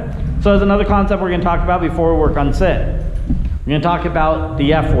 okay? So there's another concept we're going to talk about before we work on sit. We're going to talk about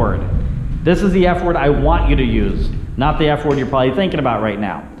the F word. This is the F word I want you to use, not the F word you're probably thinking about right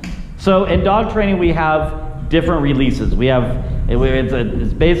now. So in dog training we have different releases. We have,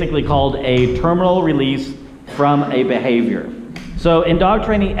 it's basically called a terminal release from a behavior. So in dog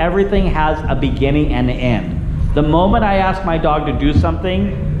training, everything has a beginning and an end. The moment I ask my dog to do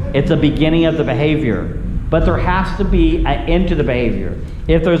something, it's a beginning of the behavior. But there has to be an end to the behavior.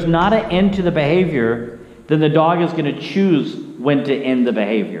 If there's not an end to the behavior, then the dog is going to choose when to end the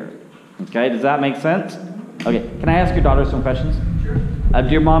behavior. Okay, does that make sense? Okay, can I ask your daughter some questions? Sure.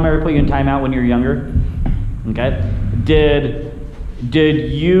 Did your mom ever put you in timeout when you were younger? Okay. Did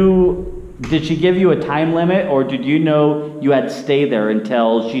she give you a time limit, or did you know you had to stay there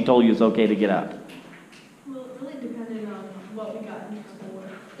until she told you it's okay to get up? Well, it really depended on what we got in trouble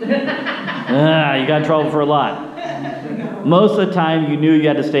for. You got in trouble for a lot. Most of the time you knew you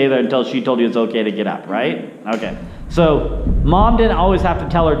had to stay there until she told you it's okay to get up, right? Okay. So mom didn't always have to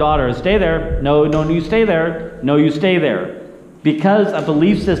tell her daughter, stay there. No, you stay there. No, you stay there. Because a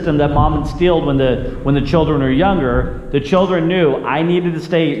belief system that mom instilled when the children were younger, the children knew I needed to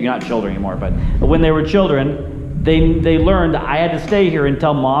stay. You're not children anymore, but when they were children, they learned that I had to stay here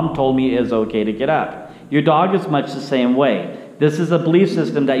until mom told me it is okay to get up. Your dog is much the same way. This is a belief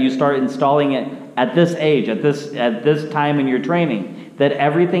system that you start installing it at this age, at this time in your training, that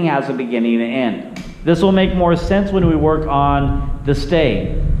everything has a beginning and an end. This will make more sense when we work on the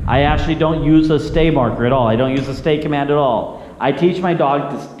stay. I actually don't use a stay marker at all. I don't use a stay command at all. I teach my dog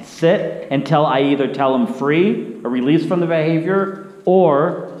to sit until I either tell him free, a release from the behavior,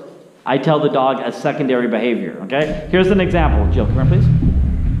 or I tell the dog a secondary behavior, okay? Here's an example. Jill, come here, please.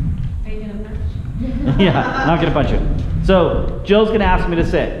 Are you gonna punch? Yeah, not gonna punch you. So, Jill's gonna ask me to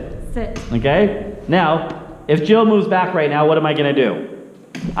sit, Sit. okay? Now, if Jill moves back right now, what am I gonna do?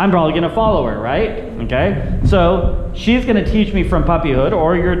 I'm probably gonna follow her, right? Okay? So, she's gonna teach me from puppyhood,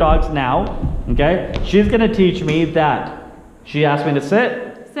 or your dogs now, okay? She's gonna teach me that she asked me to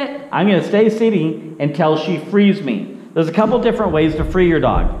sit. Sit. I'm gonna stay sitting until she frees me. There's a couple different ways to free your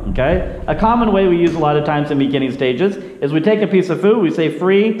dog, okay? A common way we use a lot of times in beginning stages is we take a piece of food, we say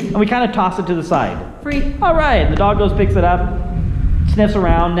free, and we kind of toss it to the side. Free. All right, and the dog goes, picks it up, sniffs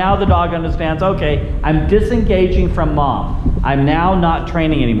around. Now the dog understands, okay, I'm disengaging from mom. I'm now not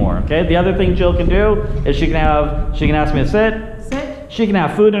training anymore, okay? The other thing Jill can do is she can ask me to sit. Sit. She can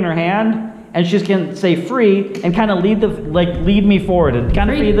have food in her hand, and she can say free and kind of lead me forward and kind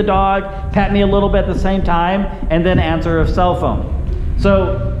of feed the dog, pat me a little bit at the same time, and then answer a cell phone.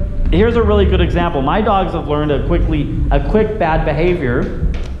 So here's a really good example. My dogs have learned a quick bad behavior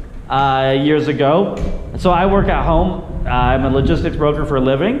years ago. So I work at home. I'm a logistics broker for a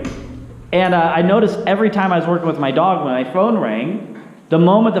living. And I noticed every time I was working with my dog, when my phone rang, the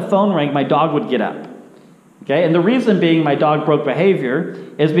moment the phone rang, my dog would get up. Okay, and the reason being my dog broke behavior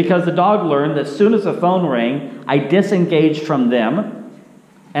is because the dog learned that as soon as the phone rang, I disengaged from them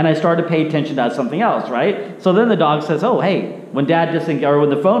and I started to pay attention to something else, right? So then the dog says, oh, hey, when when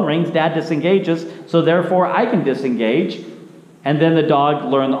the phone rings, dad disengages, so therefore I can disengage. And then the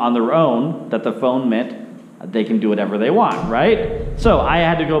dog learned on their own that the phone meant they can do whatever they want, right? So I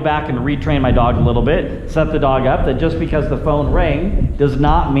had to go back and retrain my dog a little bit, set the dog up that just because the phone rang does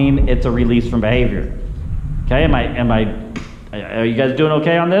not mean it's a release from behavior. Okay, are you guys doing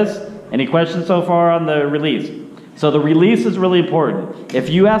okay on this? Any questions so far on the release? So the release is really important. If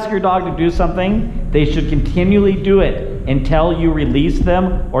you ask your dog to do something, they should continually do it until you release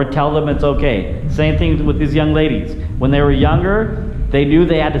them or tell them it's okay. Same thing with these young ladies. When they were younger, they knew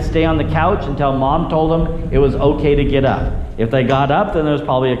they had to stay on the couch until mom told them it was okay to get up. If they got up, then there's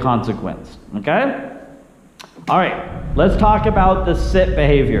probably a consequence, okay? All right, let's talk about the sit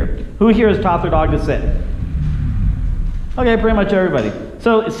behavior. Who here has taught their dog to sit? Okay, pretty much everybody.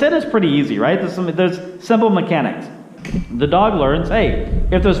 So sit is pretty easy, right? There's simple mechanics. The dog learns, hey,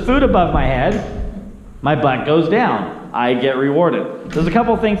 if there's food above my head, my butt goes down. I get rewarded. There's a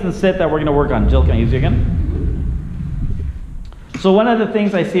couple things in sit that we're going to work on. Jill, can I use you again? So one of the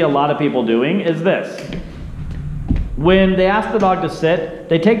things I see a lot of people doing is this. When they ask the dog to sit,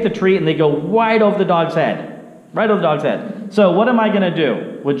 they take the treat and they go right over the dog's head. Right over the dog's head. So what am I going to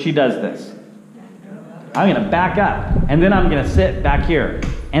do when she does this? I'm going to back up, and then I'm going to sit back here.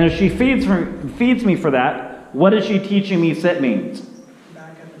 And if she feeds me for that, what is she teaching me sit means?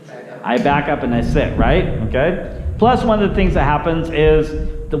 I back up and I sit, right? Okay? Plus, one of the things that happens is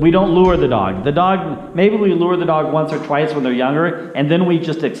that we don't lure the dog. Maybe we lure the dog once or twice when they're younger, and then we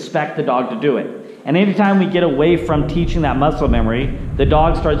just expect the dog to do it. And anytime we get away from teaching that muscle memory, the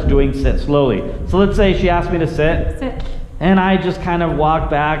dog starts doing sit slowly. So let's say she asked me to sit. Sit. And I just kind of walk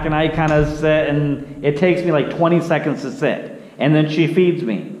back and I kind of sit, and it takes me like 20 seconds to sit. And then she feeds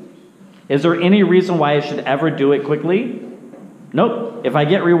me. Is there any reason why I should ever do it quickly? Nope. If I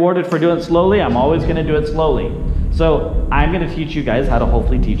get rewarded for doing it slowly, I'm always going to do it slowly. So I'm going to teach you guys how to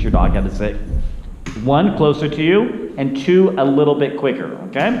hopefully teach your dog how to sit. 1, closer to you, and 2, a little bit quicker,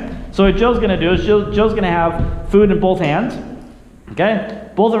 okay? So what Jill's going to do is Jill's going to have food in both hands,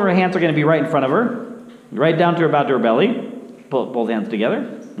 okay? Both of her hands are going to be right in front of her, right down to about to her belly. Put both hands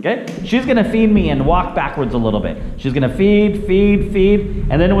together, okay? She's going to feed me and walk backwards a little bit. She's going to feed,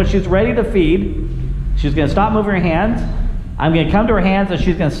 and then when she's ready to feed, she's going to stop moving her hands. I'm going to come to her hands, and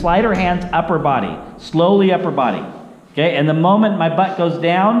she's going to slide her hands up her body, slowly up her body, okay? And the moment my butt goes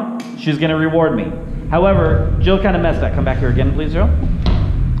down, she's going to reward me. However, Jill kind of messed up. Come back here again, please, Jill.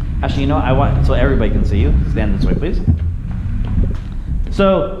 Actually, you know, I want, so everybody can see you. Stand this way, please.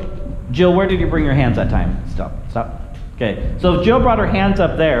 So, Jill, where did you bring your hands that time? Stop. Okay, so if Jill brought her hands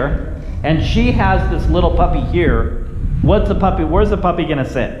up there, and she has this little puppy here, where's the puppy gonna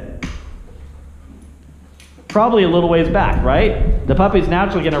sit? Probably a little ways back, right? The puppy's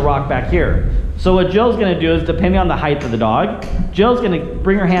naturally gonna rock back here. So what Jill's gonna do is, depending on the height of the dog, Jill's gonna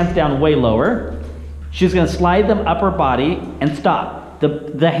bring her hands down way lower. She's gonna slide them up her body and stop.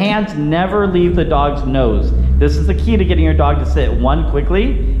 The hands never leave the dog's nose. This is the key to getting your dog to sit. 1,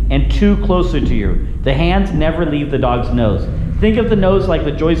 quickly, and 2, closer to you. The hands never leave the dog's nose. Think of the nose like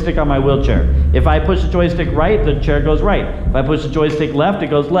the joystick on my wheelchair. If I push the joystick right, the chair goes right. If I push the joystick left, it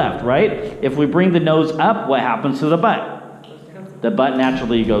goes left, right? If we bring the nose up, what happens to the butt? The butt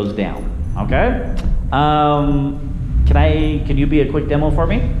naturally goes down, okay? Can you be a quick demo for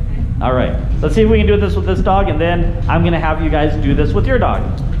me? All right, let's see if we can do this with this dog, and then I'm gonna have you guys do this with your dog.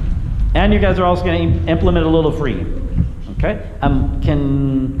 And you guys are also gonna implement a little free. Okay,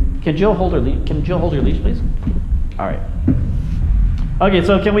 can Jill hold her leash, please? All right. Okay,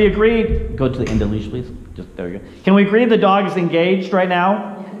 so can we agree, go to the end of the leash, please. Just, there we go. Can we agree the dog is engaged right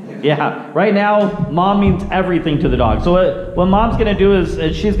now? Yeah, right now, mom means everything to the dog. So what mom's gonna do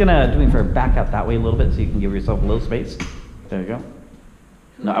is, she's gonna, back out that way a little bit so you can give yourself a little space. There you go.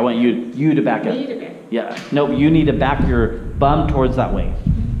 No, I want you to back up. Yeah, no, you need to back your bum towards that way.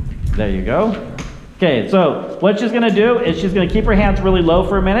 There you go. Okay, so what she's gonna do is she's gonna keep her hands really low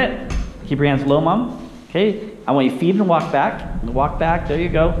for a minute. Keep your hands low, mom. Okay, I want you to feed and walk back. Walk back, there you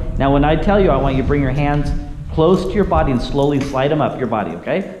go. Now when I tell you, I want you to bring your hands close to your body and slowly slide them up your body,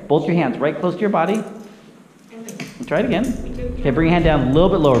 okay? Both your hands right close to your body. Try it again. Okay, bring your hand down a little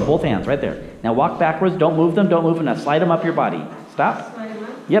bit lower, both hands right there. Now walk backwards, don't move them. Now slide them up your body. Stop.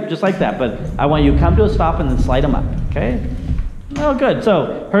 Yep, just like that, but I want you to come to a stop and then slide them up, okay? Oh, good.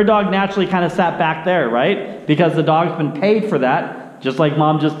 So her dog naturally kind of sat back there, right? Because the dog's been paid for that, just like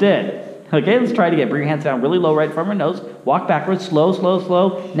mom just did. Okay, let's try it again. Bring your hands down really low right from her nose. Walk backwards, slow, slow,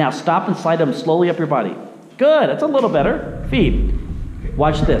 slow. Now stop and slide them slowly up your body. Good, that's a little better. Feed.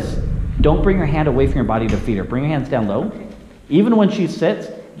 Watch this. Don't bring your hand away from your body to feed her. Bring your hands down low. Even when she sits,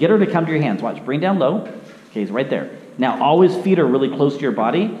 get her to come to your hands. Watch, bring down low. Okay, it's right there. Now always feed her really close to your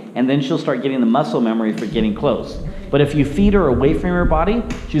body, and then she'll start getting the muscle memory for getting close. But if you feed her away from your body,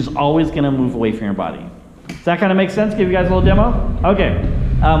 she's always gonna move away from your body. Does that kind of make sense? Give you guys a little demo? Okay.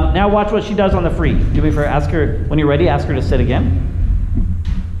 Now watch what she does on the free. Do me a favor, ask her, when you're ready, ask her to sit again.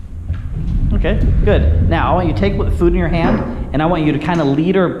 Okay, good. Now I want you to take the food in your hand, and I want you to kind of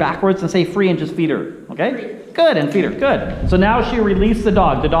lead her backwards and say free and just feed her. Okay? Good, and feed her. Good. So now she released the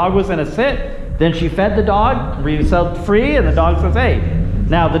dog. The dog was in a sit. Then she fed the dog, reset free, and the dog says, hey.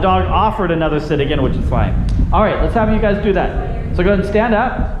 Now the dog offered another sit again, which is fine. All right, let's have you guys do that. So go ahead and stand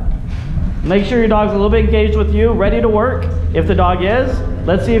up. Make sure your dog's a little bit engaged with you, ready to work. If the dog is,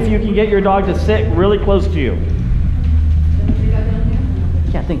 let's see if you can get your dog to sit really close to you.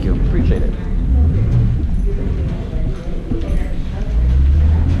 Yeah, thank you. Appreciate it.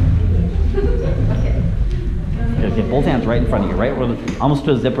 Okay, both hands right in front of you, right? Almost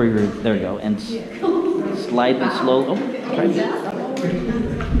to a zipper. There you go. And slide them slow. Oh, try it.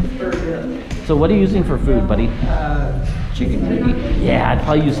 So what are you using for food, buddy? Chicken gravy. Yeah, I'd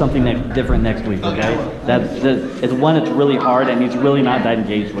probably use something different next week, okay? It's one that's really hard and he's really not that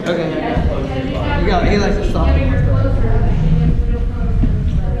engaged with it. Okay. He likes to stop.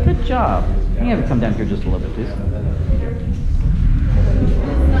 Good job. Can you have it come down here just a little bit, please?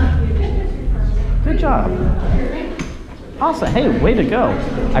 Good job. Awesome. Hey, way to go.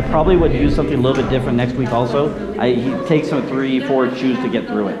 I probably would use something a little bit different next week also. He takes some 3-4 chews to get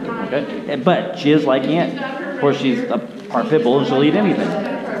through it, okay? But she is liking it. Of course, she's a part pit bull and she'll eat anything.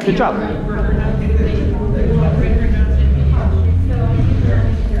 Good job.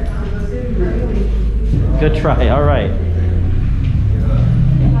 Good try. All right.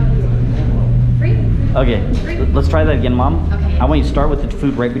 Okay, let's try that again, Mom. Okay. I want you to start with the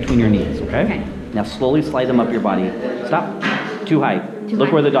food right between your knees, okay? Okay. Now slowly slide them up your body. Stop. Too high. Look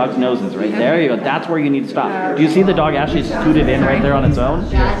high. where the dog's nose is, right? There you go. That's where you need to stop. Do you see the dog actually scooted in right there on its own?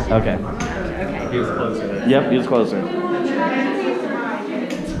 Okay. Okay. He was closer. Yep, he was closer.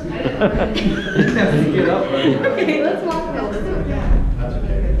 Get up, right? Okay, let's walk this.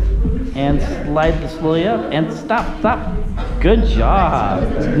 And slide slowly up. And stop. Good job.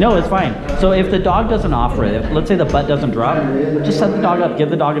 No, it's fine. So if the dog doesn't offer it, let's say the butt doesn't drop, just set the dog up. Give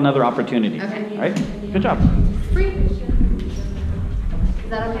the dog another opportunity. Okay. All right? Good job. Free. Is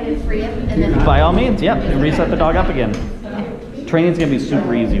that okay to free him? And then By all means, yep. And reset the dog up again. Training's going to be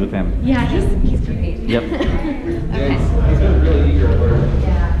super easy with him. yeah, he's great. Yep. Okay. He's been really eager to learn.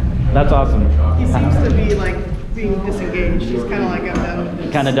 That's awesome. He seems to be like being disengaged. He's kind of like, I'm done with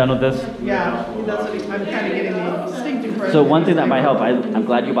this. Kind of done with this? Yeah, that's what I'm kind of getting the distinctive impression. So one thing that might help, I'm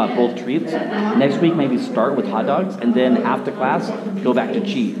glad you bought both treats. Next week, maybe start with hot dogs, and then after class, go back to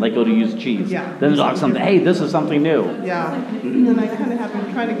cheese, like go to use cheese. Yeah. Then the dog's something, hey, this is something new. Yeah, and I kind of have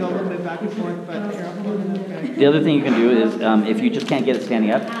been trying to go a little bit back and forth, but here, okay. The other thing you can do is, if you just can't get it standing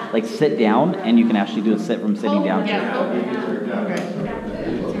up, like sit down, and you can actually do a sit from sitting down. Okay.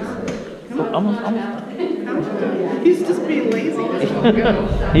 Oh, almost. He's just being lazy. This won't go.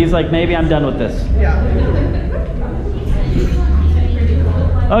 He's like, maybe I'm done with this. Yeah.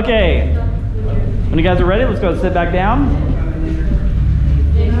 Okay. When you guys are ready, let's go sit back down.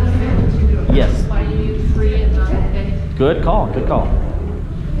 Yes. Good call. Good call.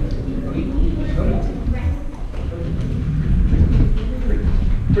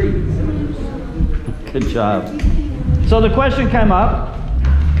 Free. Good job. So the question came up,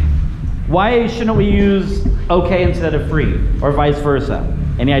 why shouldn't we use okay instead of free, or vice versa?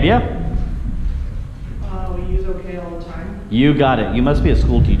 Any idea? We use okay all the time. You got it. You must be a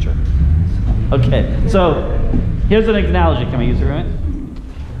school teacher. Okay, so here's an analogy. Can we use it for a minute?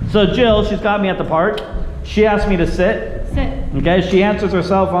 So Jill, she's got me at the park. She asked me to sit. Sit. Okay, she answers her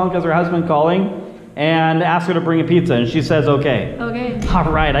cell phone because her husband's calling and asks her to bring a pizza, and she says okay. Okay.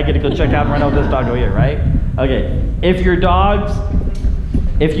 All right, I get to go check out and run over this dog over here, right? Okay, if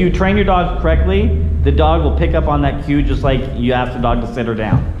you train your dog correctly, the dog will pick up on that cue just like you ask the dog to sit her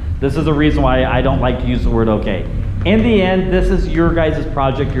down. This is the reason why I don't like to use the word okay. In the end, this is your guys'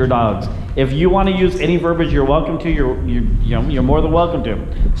 project, your dogs. If you want to use any verbiage, you're welcome to. You're more than welcome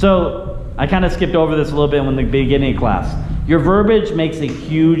to. So I kind of skipped over this a little bit in the beginning of class. Your verbiage makes a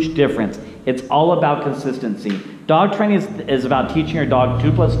huge difference. It's all about consistency. Dog training is about teaching your dog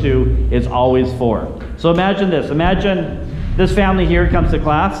 2 + 2 is always 4. So imagine this. Imagine this family here comes to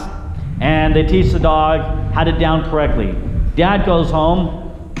class and they teach the dog how to down correctly. Dad goes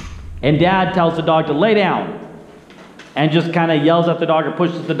home and dad tells the dog to lay down and just kind of yells at the dog or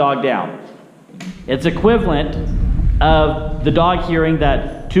pushes the dog down. It's equivalent of the dog hearing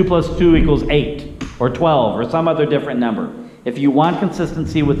that 2 + 2 = 8 or 12 or some other different number. If you want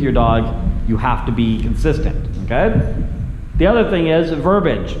consistency with your dog, you have to be consistent, okay? The other thing is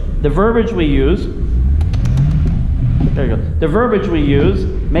verbiage. The verbiage we use, there you go. The verbiage we use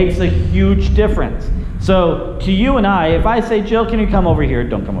makes a huge difference. So to you and I, if I say, Jill, can you come over here?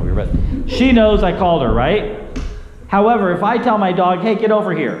 Don't come over here, but she knows I called her, right? However, if I tell my dog, hey, get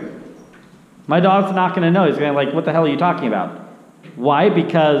over here, my dog's not going to know. He's going to be like, what the hell are you talking about? Why?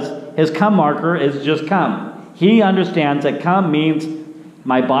 Because his come marker is just come. He understands that come means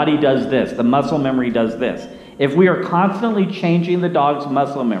my body does this. The muscle memory does this. If we are constantly changing the dog's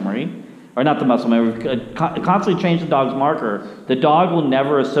muscle memory, or not the muscle memory, constantly change the dog's marker, the dog will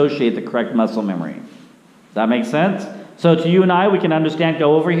never associate the correct muscle memory. Does that make sense? So to you and I, we can understand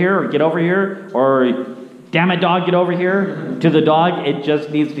go over here or get over here, or damn it dog, get over here. To the dog, it just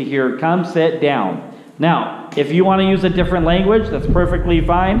needs to hear come, sit, down. Now, if you want to use a different language, that's perfectly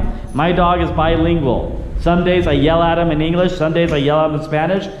fine. My dog is bilingual. Some days I yell at him in English, some days I yell at him in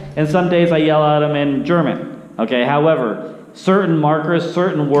Spanish, and some days I yell at him in German. Okay, however, certain markers,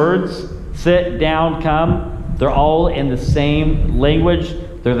 certain words, sit, down, come, they're all in the same language.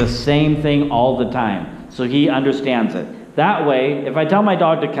 They're the same thing all the time. So he understands it. That way, if I tell my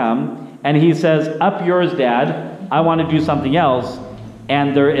dog to come, and he says, up yours, Dad, I want to do something else,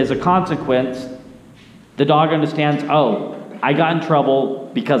 and there is a consequence, the dog understands, oh, I got in trouble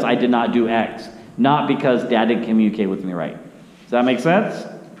because I did not do X, not because Dad didn't communicate with me right. Does that make sense?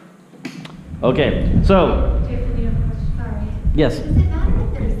 Okay, so. Tiffany, a question. Sorry. Yes. Does it matter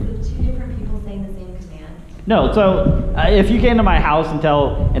if there's 2 different people saying the same command? No, so if you came to my house and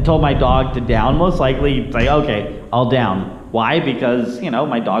told my dog to down, most likely you'd say, okay, I'll down. Why? Because,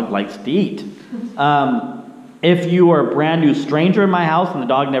 my dog likes to eat. If you were a brand new stranger in my house and the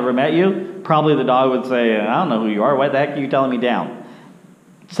dog never met you, probably the dog would say, I don't know who you are. Why the heck are you telling me down?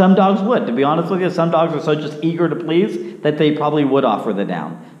 Some dogs would. To be honest with you, some dogs are so just eager to please that they probably would offer the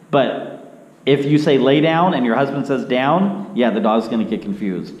down. But if you say lay down and your husband says down, yeah, the dog's going to get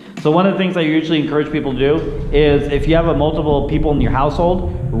confused. So one of the things I usually encourage people to do is if you have multiple people in your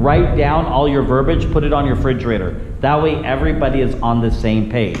household, write down all your verbiage, put it on your refrigerator. That way everybody is on the same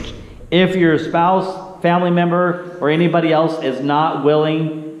page. If your spouse, family member, or anybody else is not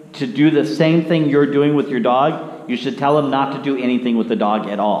willing to do the same thing you're doing with your dog, you should tell them not to do anything with the dog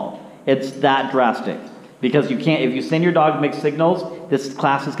at all. It's that drastic. Because you can't, if you send your dog mixed signals, this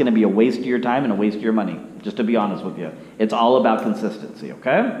class is going to be a waste of your time and a waste of your money, just to be honest with you. It's all about consistency,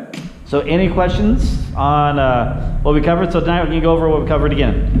 okay? So any questions on what we covered? So tonight we're going to go over what we covered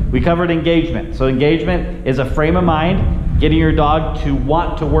again. We covered engagement. So engagement is a frame of mind, getting your dog to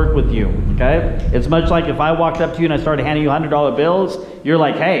want to work with you, okay? It's much like if I walked up to you and I started handing you $100 bills, you're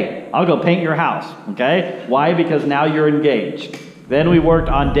like, hey, I'll go paint your house, okay? Why? Because now you're engaged. Then we worked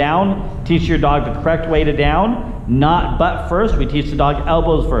on down, teach your dog the correct way to down, not butt first. We teach the dog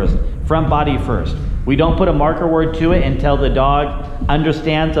elbows first, front body first. We don't put a marker word to it until the dog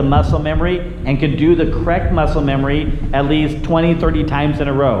understands a muscle memory and can do the correct muscle memory at least 20, 30 times in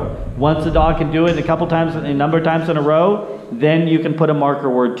a row. Once the dog can do it a number of times in a row, then you can put a marker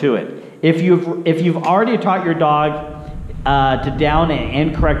word to it. If you've already taught your dog to down in an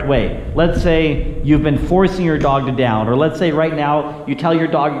incorrect way. Let's say you've been forcing your dog to down, or let's say right now you tell your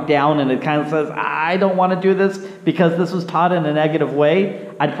dog down and it kind of says, I don't want to do this because this was taught in a negative way.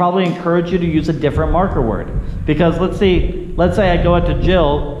 I'd probably encourage you to use a different marker word. Because let's say I go out to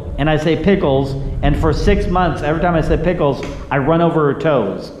Jill and I say Pickles, and for 6 months, every time I say Pickles, I run over her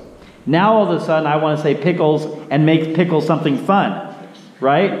toes. Now all of a sudden I want to say Pickles and make Pickles something fun,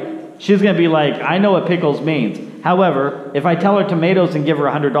 right? She's going to be like, I know what Pickles means. However, if I tell her tomatoes and give her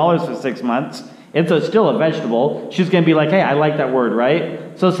 $100 for 6 months, it's still a vegetable. She's going to be like, hey, I like that word,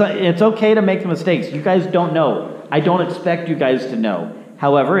 right? So it's okay to make mistakes. You guys don't know. I don't expect you guys to know.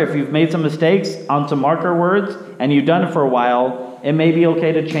 However, if you've made some mistakes on some marker words and you've done it for a while, it may be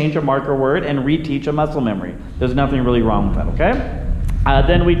okay to change a marker word and reteach a muscle memory. There's nothing really wrong with that, okay?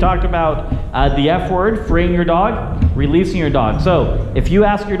 Then we talked about the F word, freeing your dog, releasing your dog. So if you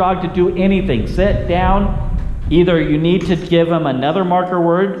ask your dog to do anything, sit down, either you need to give him another marker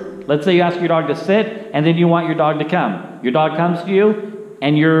word. Let's say you ask your dog to sit and then you want your dog to come. Your dog comes to you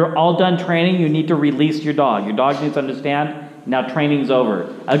and you're all done training, you need to release your dog. Your dog needs to understand, now training's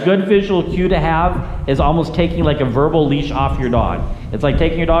over. A good visual cue to have is almost taking like a verbal leash off your dog. It's like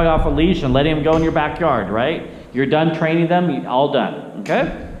taking your dog off a leash and letting him go in your backyard, right? You're done training them, all done,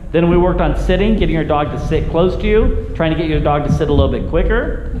 okay? Then we worked on sitting, getting your dog to sit close to you, trying to get your dog to sit a little bit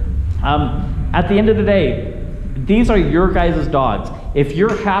quicker. At the end of the day, these are your guys' dogs. If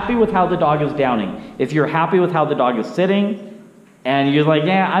you're happy with how the dog is downing, if you're happy with how the dog is sitting, and you're like,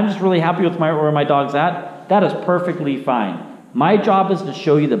 yeah, I'm just really happy with where my dog's at, that is perfectly fine. My job is to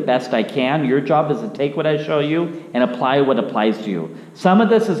show you the best I can. Your job is to take what I show you and apply what applies to you. Some of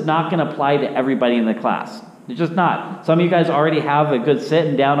this is not going to apply to everybody in the class. It's just not. Some of you guys already have a good sit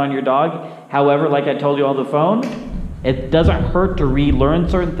and down on your dog. However, like I told you on the phone, it doesn't hurt to relearn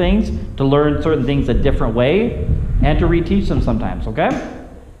certain things, to learn certain things a different way, and to reteach them sometimes, okay?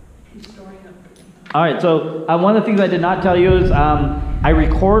 All right, so one of the things I did not tell you is I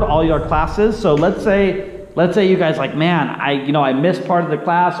record all your classes. So let's say you guys like, man, I missed part of the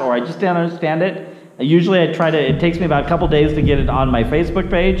class or I just didn't understand it. Usually it takes me about a couple days to get it on my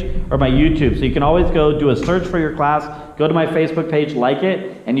Facebook page or my YouTube. So you can always go do a search for your class, go to my Facebook page, like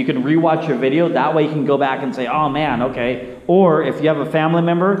it, and you can rewatch your video. That way you can go back and say, oh man, okay. Or if you have a family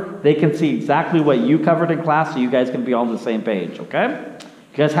member, they can see exactly what you covered in class so you guys can be all on the same page, okay?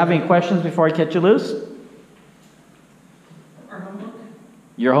 You guys have any questions before I catch you loose?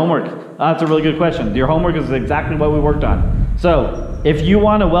 Your homework. That's a really good question. Your homework is exactly what we worked on. So if you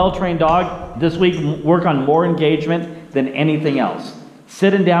want a well-trained dog, this week work on more engagement than anything else.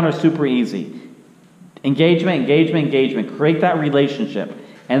 Sit and down are super easy. Engagement, engagement, engagement. Create that relationship.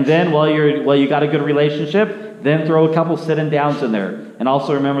 And then while you got a good relationship, then throw a couple sit and downs in there. And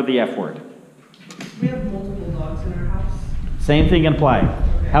also remember the F word. We have multiple dogs in our house. Same thing can apply.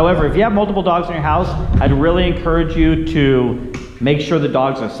 However, if you have multiple dogs in your house, I'd really encourage you to make sure the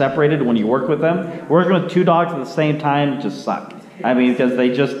dogs are separated when you work with them. Working with 2 dogs at the same time just suck. I mean, because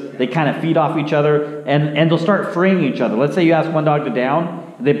they kind of feed off each other and they'll start freeing each other. Let's say you ask one dog to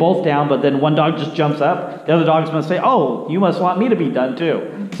down, they both down, but then one dog just jumps up. The other dog's going to say, oh, you must want me to be done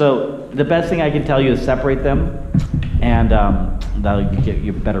too. So the best thing I can tell you is separate them and that'll get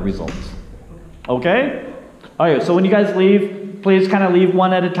you better results. Okay? All right, so when you guys leave, please kind of leave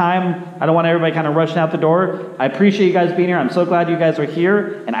one at a time. I don't want everybody kind of rushing out the door. I appreciate you guys being here. I'm so glad you guys are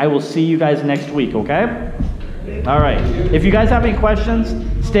here, and I will see you guys next week, okay? All right. If you guys have any questions,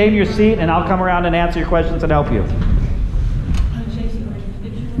 stay in your seat, and I'll come around and answer your questions and help you.